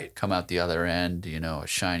and come out the other end, a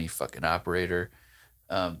shiny fucking operator.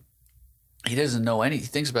 He doesn't know he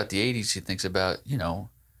thinks about the 80s. He thinks about,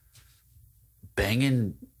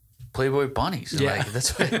 banging Playboy bunnies. Yeah. Like,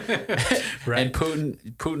 that's what, right. And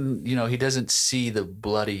Putin, he doesn't see the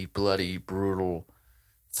bloody, brutal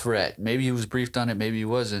threat. Maybe he was briefed on it, maybe he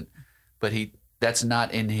wasn't, but that's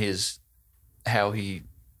not in how he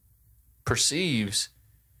perceives.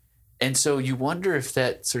 And so you wonder if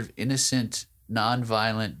that sort of innocent,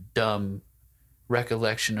 nonviolent, dumb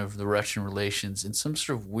recollection of the Russian relations in some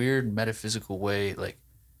sort of weird metaphysical way, like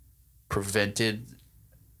prevented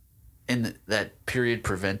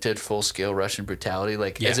full-scale Russian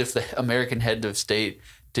brutality, as if the American head of state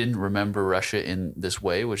didn't remember Russia in this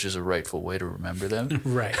way, which is a rightful way to remember them.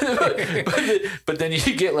 Right. but then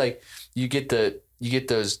you get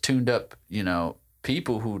those tuned up,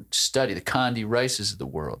 people who study the Condi Rices of the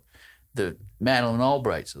world, the Madeleine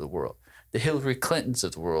Albrights of the world, the Hillary Clintons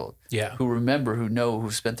of the world, Yeah. who remember,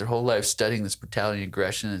 who spent their whole life studying this brutality and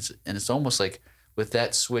aggression. And it's almost like with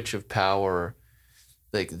that switch of power,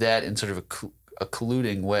 like that in sort of a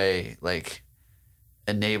colluding way, like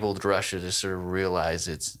enabled Russia to sort of realize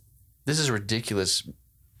this is a ridiculous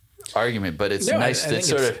argument, but it's nice that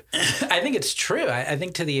sort of. I think it's true. I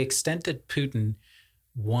think to the extent that Putin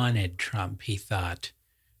wanted Trump, he thought,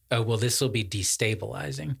 oh, well, this will be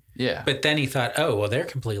destabilizing. Yeah. But then he thought, oh, well, they're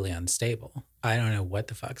completely unstable. I don't know what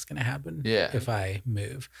the fuck's going to happen if I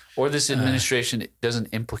move. Or this administration doesn't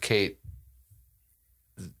implicate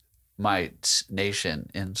my nation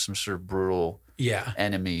in some sort of brutal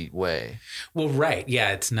enemy way. Well, right.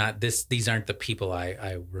 Yeah, it's not this. These aren't the people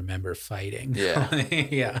I remember fighting. Yeah.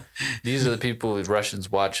 Yeah. These are the people the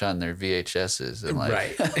Russians watch on their VHSs. And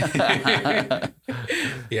Right.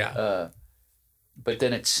 Yeah. But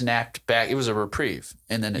then it snapped back. It was a reprieve.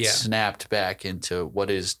 And then it snapped back into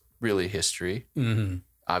what is really history. Mm-hmm.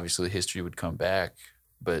 Obviously, history would come back.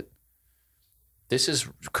 But this is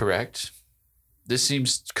correct. This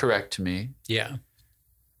seems correct to me. Yeah.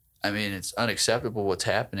 I mean, it's unacceptable what's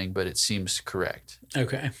happening, but it seems correct.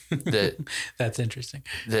 Okay. That That's interesting.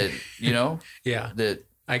 That, Yeah. That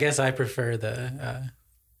I guess I prefer the, well,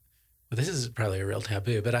 this is probably a real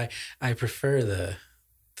taboo, but I prefer the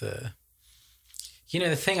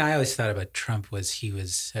thing I always thought about Trump was he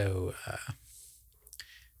was so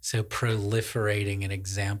proliferating an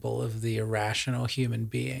example of the irrational human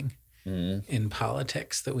being in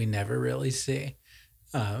politics that we never really see.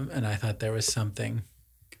 And I thought there was something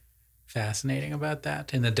fascinating about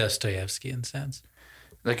that in the Dostoevskian sense.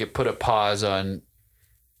 like it put a pause on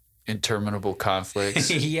interminable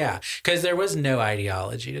conflicts. Yeah, because there was no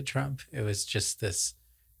ideology to Trump. It was just this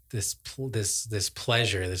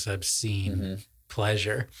pleasure, this obscene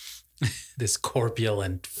pleasure, this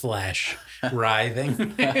corpulent flesh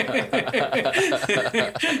writhing.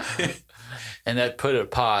 And that put a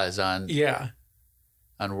pause on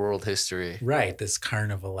on world history. Right, this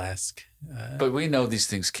carnivalesque. But we know these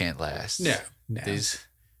things can't last. No.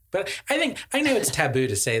 But I know it's taboo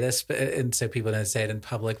to say this, and so people don't say it in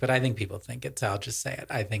public, but I think people think it, so I'll just say it.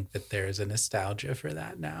 I think that there's a nostalgia for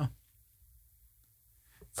that now.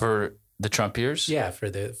 For the Trump years? Yeah, for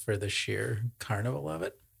the sheer carnival of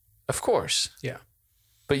it. Of course. Yeah.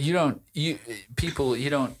 But you don't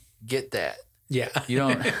get that. Yeah. You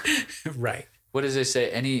don't. Right. What does they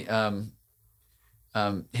say? Any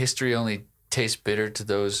history only tastes bitter to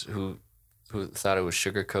those who thought it was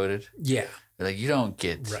sugar coated. Yeah. Like you don't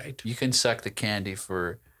get right. You can suck the candy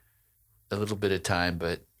for a little bit of time,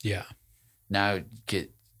 but now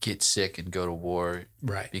get sick and go to war.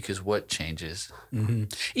 Right. Because what changes? Mm-hmm.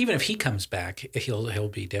 Even if he comes back, he'll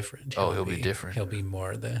be different. He'll be different. He'll be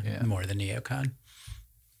more the neocon.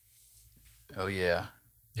 Oh yeah.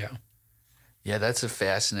 Yeah. Yeah, that's a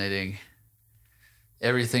fascinating.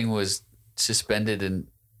 Everything was suspended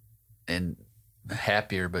and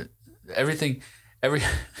happier, but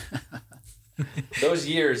those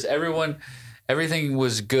years, everything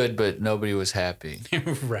was good, but nobody was happy.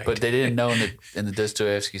 Right. But they didn't know in the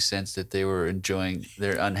Dostoevsky sense that they were enjoying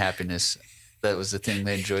their unhappiness. That was the thing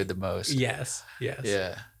they enjoyed the most. Yes.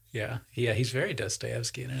 Yeah. Yeah. He's very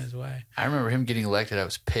Dostoevskian in his way. I remember him getting elected. I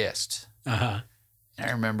was pissed. Uh-huh. And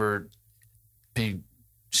I remember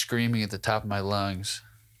screaming at the top of my lungs.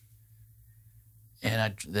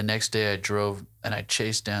 And the next day I drove and I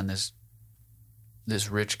chased down this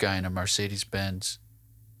rich guy in a Mercedes-Benz,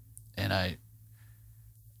 and I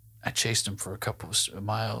chased him for a couple of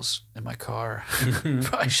miles in my car.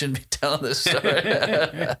 Probably shouldn't be telling this story.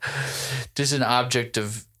 Just an object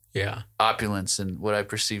of opulence and what I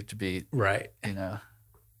perceive to be the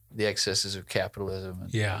excesses of capitalism.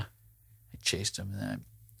 And I chased him and then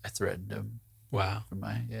I threatened him. Wow. For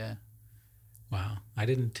Wow. I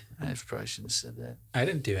probably shouldn't have said that. I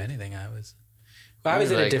didn't do anything. I was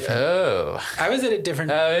at a different. Oh. I was at a different.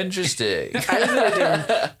 How interesting. I was at a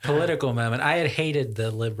different political moment. I had hated the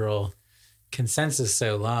liberal consensus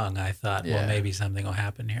so long. I thought, well, maybe something will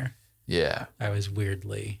happen here. Yeah. I was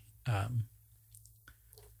weirdly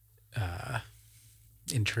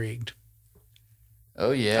intrigued.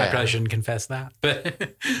 Oh yeah. I probably shouldn't confess that,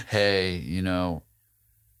 but hey,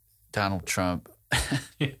 Donald Trump.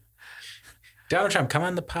 Donald Trump, come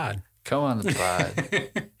on the pod. Come on the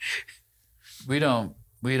pod. We don't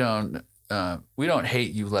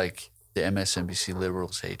hate you like the MSNBC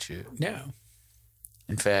liberals hate you. No.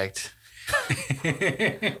 In fact,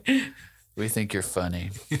 we think you're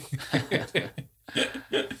funny.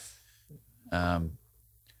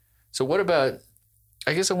 So what about,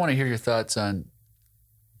 I guess I want to hear your thoughts on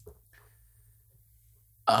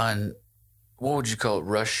what would you call it?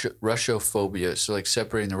 Russophobia. So like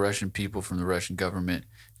separating the Russian people from the Russian government.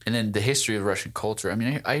 And then the history of Russian culture. I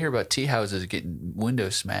mean, I hear about tea houses getting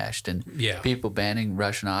windows smashed and people banning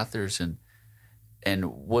Russian authors. And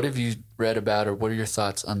what have you read about, or what are your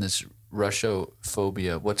thoughts on this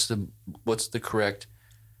Russophobia? What's the correct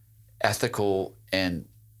ethical and,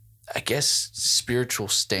 I guess, spiritual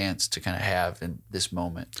stance to kind of have in this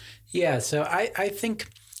moment? Yeah, so I think,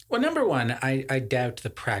 well, number one, I doubt the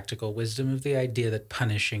practical wisdom of the idea that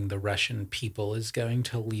punishing the Russian people is going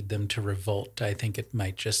to lead them to revolt. I think it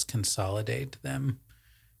might just consolidate them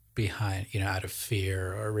behind, out of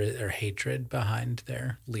fear or hatred behind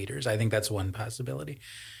their leaders. I think that's one possibility.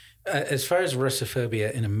 As far as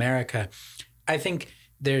Russophobia in America, I think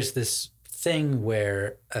there's this thing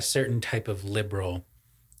where a certain type of liberal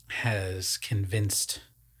has convinced,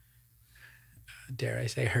 dare I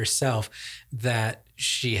say, herself that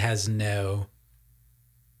she has no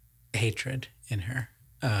hatred in her,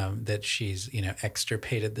 that she's,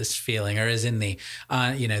 extirpated this feeling, or is in the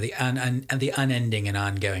unending and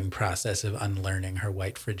ongoing process of unlearning her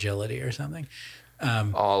white fragility or something.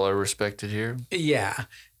 All are respected here. Yeah.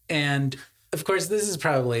 And of course, this is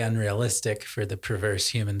probably unrealistic for the perverse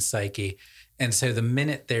human psyche. And so the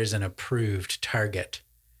minute there's an approved target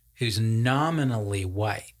who's nominally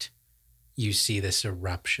white, you see this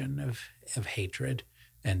eruption of hatred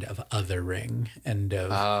and of othering and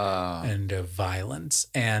of violence.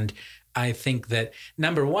 And I think that,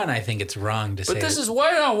 number one, I think it's wrong to say... But this is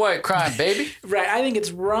white on white crime, baby. Right. I think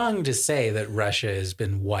it's wrong to say that Russia has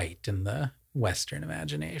been white in the Western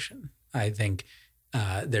imagination. I think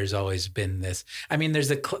there's always been this... I mean,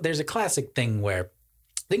 there's a classic thing where,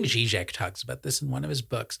 I think Zizek talks about this in one of his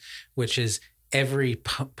books, which is every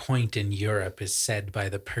point in Europe is said by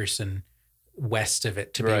the person west of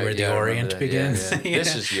it to be where the Orient begins. Yeah.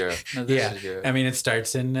 This is Europe. No, this is Europe. I mean, it's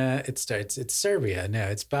Serbia. No,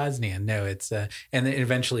 it's Bosnia. No, it's and then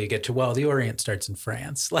eventually you get to, the Orient starts in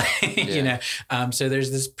France. So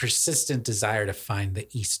there's this persistent desire to find the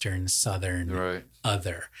Eastern, Southern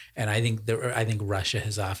other, and I think Russia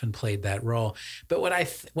has often played that role. But what I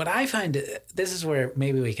find, this is where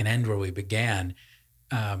maybe we can end where we began,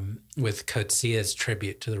 with Coetzee's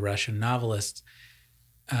tribute to the Russian novelists.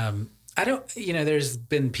 There's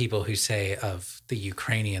been people who say of the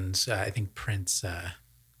Ukrainians, I think Prince, one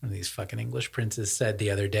of these fucking English princes said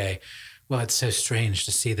the other day, well, it's so strange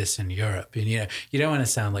to see this in Europe. And, you don't want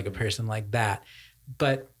to sound like a person like that.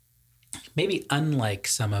 But maybe unlike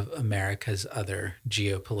some of America's other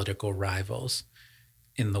geopolitical rivals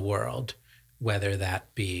in the world, whether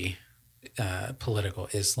that be political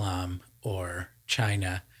Islam or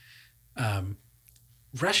China,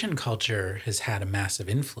 Russian culture has had a massive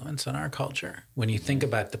influence on our culture. When you think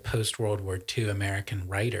about the post-World War II American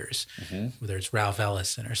writers, whether it's Ralph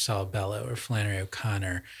Ellison or Saul Bellow or Flannery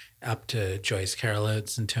O'Connor, up to Joyce Carol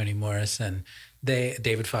Oates and Toni Morrison,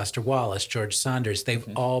 David Foster Wallace, George Saunders, they've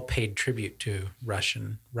all paid tribute to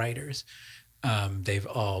Russian writers. They've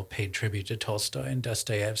all paid tribute to Tolstoy and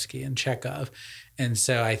Dostoevsky and Chekhov. And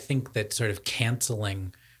so I think that sort of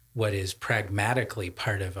canceling what is pragmatically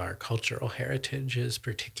part of our cultural heritage is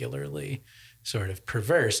particularly sort of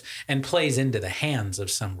perverse and plays into the hands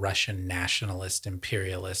of some Russian nationalist,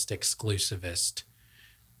 imperialist, exclusivist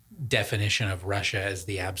definition of Russia as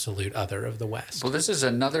the absolute other of the West. Well, this is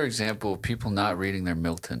another example of people not reading their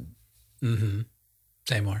Milton. Mm-hmm.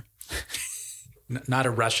 Say more. Not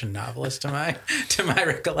a Russian novelist, to my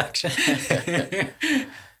recollection.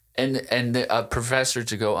 And a professor,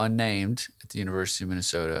 to go unnamed, at the University of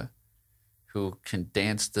Minnesota, who can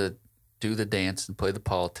do the dance and play the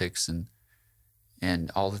politics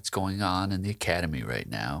and all that's going on in the academy right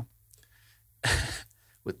now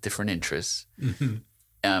with different interests. Mm-hmm.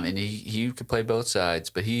 And he could play both sides,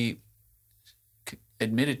 but he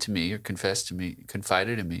admitted to me, or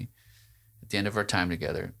confided in me at the end of our time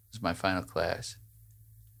together. It was my final class,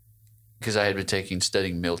 because I had been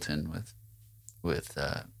studying Milton with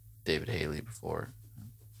David Haley before.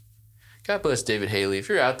 God bless David Haley. If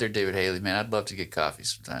you're out there, David Haley, man, I'd love to get coffee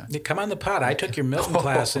sometime. Yeah, come on the pod. I took your Milton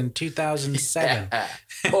class in 2007.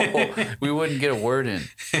 We wouldn't get a word in.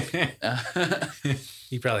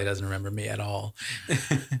 He probably doesn't remember me at all.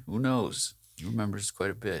 Who knows? He remembers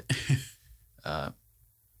quite a bit.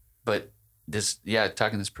 But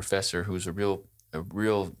talking to this professor who's a real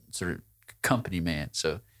sort of company man.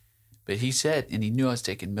 But he said, and he knew I was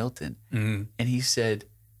taking Milton, and he said,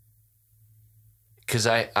 because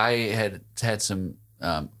I had some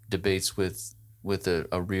debates with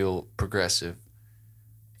a real progressive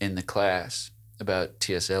in the class about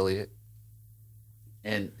T.S. Eliot,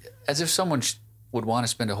 and as if someone would want to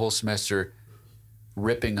spend a whole semester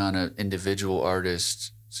ripping on an individual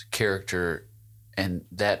artist's character and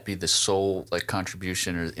that be the sole like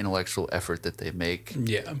contribution or intellectual effort that they make.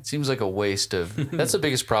 Yeah. It seems like a waste of, that's the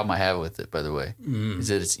biggest problem I have with it, by the way, is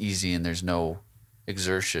that it's easy and there's no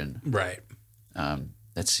exertion. Right.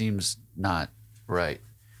 That seems not right.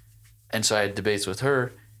 And so I had debates with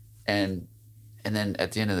her, and then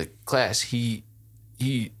at the end of the class, he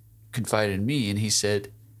confided in me, and he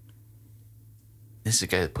said, this is a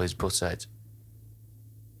guy that plays both sides.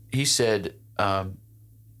 He said,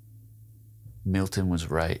 Milton was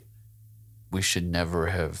right. We should never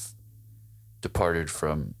have departed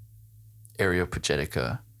from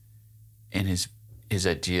Areopagitica and his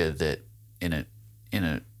idea that in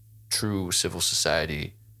a true civil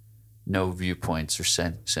society, no viewpoints are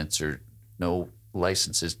censored, no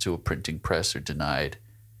licenses to a printing press are denied,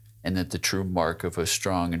 and that the true mark of a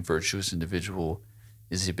strong and virtuous individual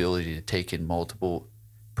is the ability to take in multiple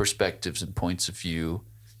perspectives and points of view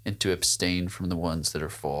and to abstain from the ones that are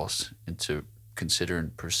false and to consider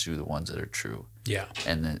and pursue the ones that are true. Yeah.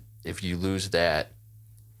 And that if you lose that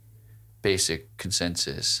basic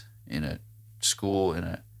consensus in a school, in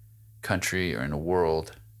a country, or in a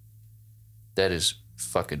world, that is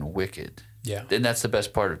fucking wicked. Yeah. And that's the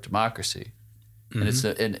best part of democracy.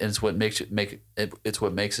 Mm-hmm. And it's what makes it's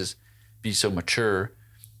what makes us be so mature.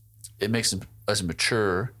 It makes us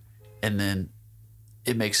mature, and then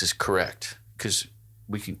it makes us correct, because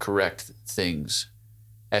we can correct things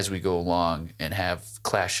as we go along and have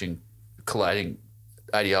colliding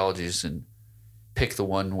ideologies and pick the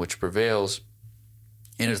one which prevails.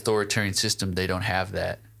 In an authoritarian system, they don't have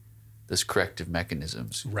those corrective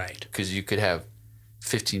mechanisms. Right. Because you could have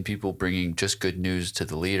 15 people bringing just good news to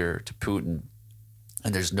the leader, to Putin,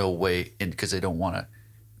 and there's no way, because they don't want to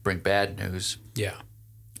bring bad news. Yeah.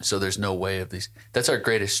 So there's no way of these. That's our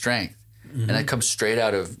greatest strength. Mm-hmm. And that comes straight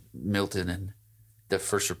out of Milton and the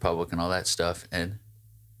First Republic and all that stuff. And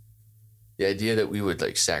the idea that we would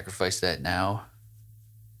like sacrifice that now,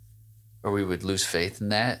 or we would lose faith in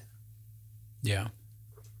that. Yeah.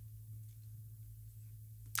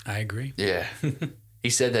 I agree. Yeah. He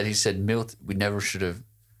said that. He said, Milton, we never should have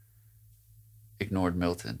ignored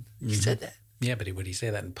Milton. He said that. Yeah, but would he say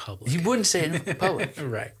that in public? He wouldn't say it in public.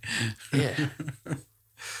 Right. Yeah.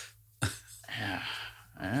 Yeah,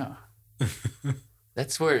 I know.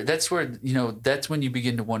 That's where, that's when you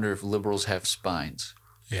begin to wonder if liberals have spines.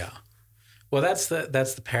 Yeah. Well, that's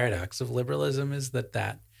the paradox of liberalism, is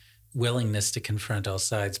that willingness to confront all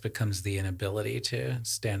sides becomes the inability to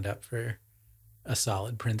stand up for a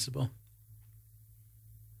solid principle.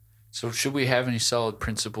 So should we have any solid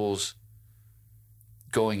principles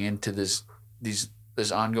going into this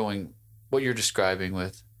ongoing, what you're describing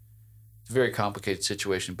with, it's a very complicated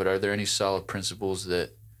situation, but are there any solid principles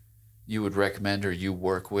that you would recommend or you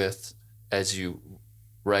work with as you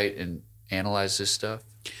write and analyze this stuff?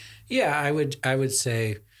 Yeah, I would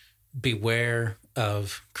say beware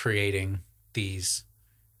of creating these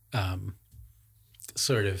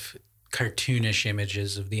sort of cartoonish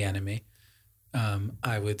images of the enemy.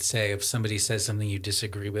 I would say if somebody says something you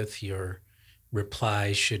disagree with, your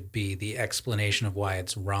reply should be the explanation of why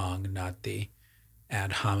it's wrong, not the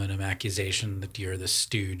ad hominem accusation that you're the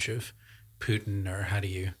stooge of Putin, or how do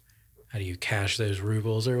you cash those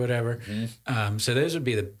rubles or whatever. Mm-hmm. So those would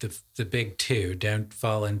be the big two. Don't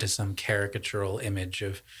fall into some caricatural image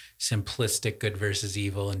of simplistic good versus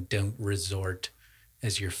evil, and don't resort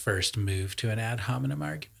as your first move to an ad hominem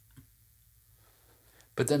argument.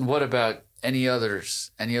 But then what about any other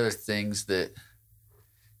things that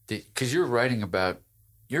because you're writing about,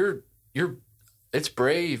 it's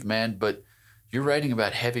brave, man, but you're writing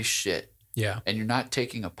about heavy shit. Yeah. And you're not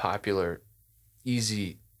taking a popular,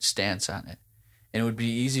 easy stance on it. And it would be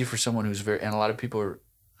easy for someone who's and a lot of people are,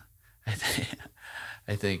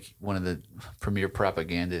 I think one of the premier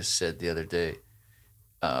propagandists said the other day,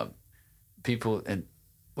 people, and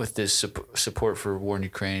with this support for war in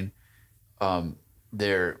Ukraine, what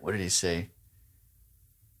did he say?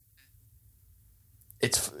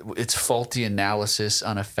 It's faulty analysis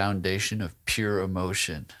on a foundation of pure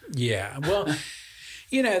emotion. Yeah. Well,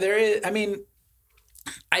 there is,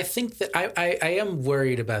 I think that I am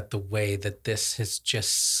worried about the way that this has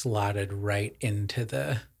just slotted right into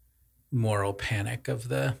the moral panic of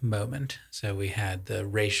the moment. So we had the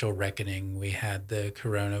racial reckoning, we had the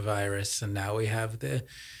coronavirus, and now we have the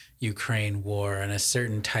Ukraine war, and a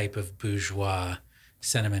certain type of bourgeois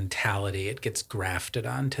sentimentality, it gets grafted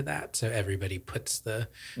onto that. So everybody puts the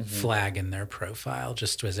flag in their profile,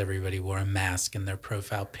 just as everybody wore a mask in their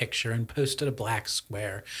profile picture and posted a black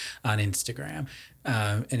square on Instagram.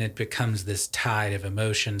 And it becomes this tide of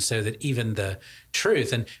emotion, so that even the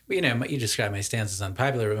truth, and you describe my stance as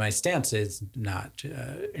unpopular, but my stance is not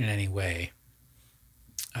in any way,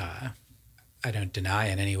 I don't deny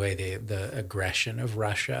in any way the aggression of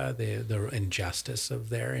Russia, the injustice of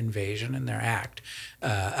their invasion and their act.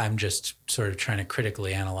 I'm just sort of trying to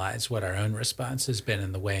critically analyze what our own response has been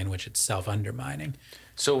and the way in which it's self-undermining.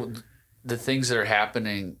 So the things that are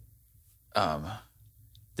happening,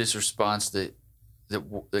 this response that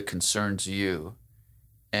concerns you,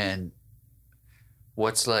 and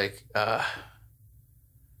what's like,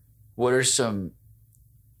 what are some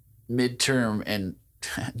midterm and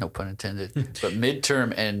no pun intended, but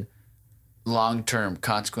midterm and long-term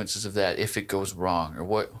consequences of that if it goes wrong? Or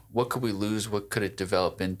what could we lose? What could it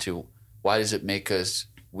develop into? Why does it make us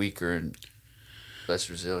weaker and less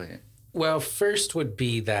resilient? Well, first would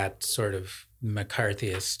be that sort of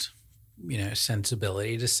McCarthyist,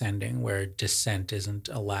 sensibility descending, where dissent isn't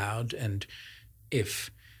allowed. And if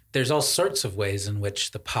there's all sorts of ways in which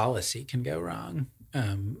the policy can go wrong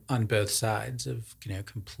on both sides of,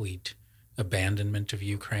 complete abandonment of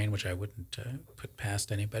Ukraine, which I wouldn't put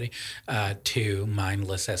past anybody, to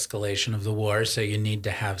mindless escalation of the war. So you need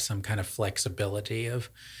to have some kind of flexibility of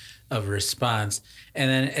response. And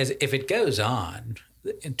then if it goes on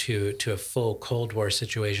to a full Cold War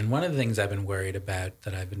situation, one of the things I've been worried about,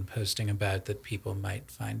 that I've been posting about, that people might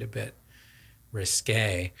find a bit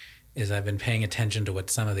risque, is I've been paying attention to what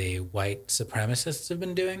some of the white supremacists have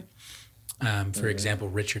been doing. For example,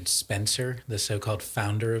 Richard Spencer, the so-called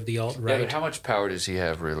founder of the alt-right. Yeah, but how much power does he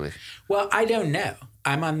have, really? Well, I don't know.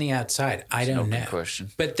 I'm on the outside. I don't know. Question.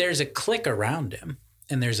 But there's a clique around him,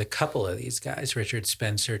 and there's a couple of these guys, Richard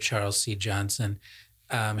Spencer, Charles C. Johnson,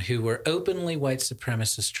 who were openly white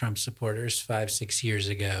supremacist Trump supporters 5-6 years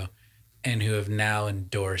ago, and who have now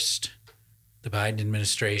endorsed the Biden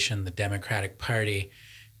administration, the Democratic Party.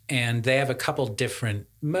 And they have a couple different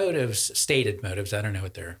motives, stated motives. I don't know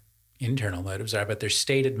what their internal motives are, but their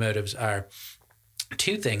stated motives are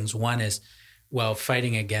two things. One is,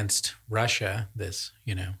 fighting against Russia, this,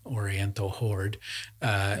 Oriental horde,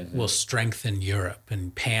 will strengthen Europe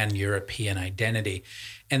and pan-European identity.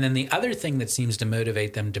 And then the other thing that seems to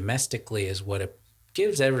motivate them domestically is what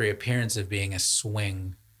gives every appearance of being a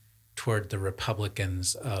swing toward the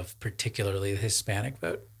Republicans of particularly the Hispanic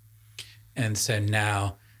vote. And so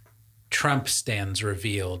now Trump stands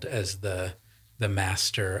revealed as the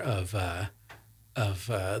master of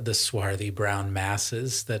the swarthy brown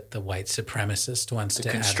masses that the white supremacist wants to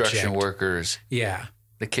abject. The construction workers. Yeah.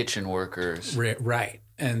 The kitchen workers. Right.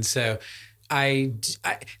 And so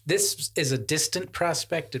this is a distant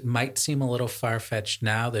prospect. It might seem a little far-fetched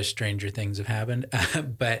now. There's stranger things have happened.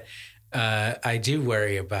 But I do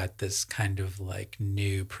worry about this kind of like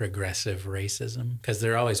new progressive racism, because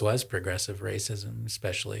there always was progressive racism,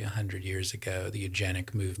 especially 100 years ago, the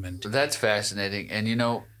eugenic movement. That's fascinating. And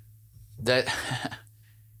that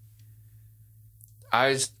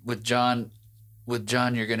with John,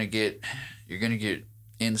 you're going to get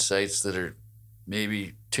insights that are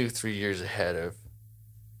maybe 2-3 years ahead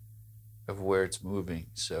of where it's moving.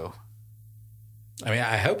 So I mean,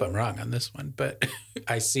 I hope I'm wrong on this one, but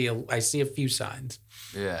I see a few signs.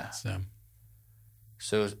 Yeah.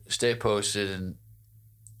 So stay posted,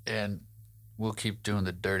 and we'll keep doing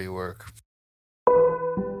the dirty work.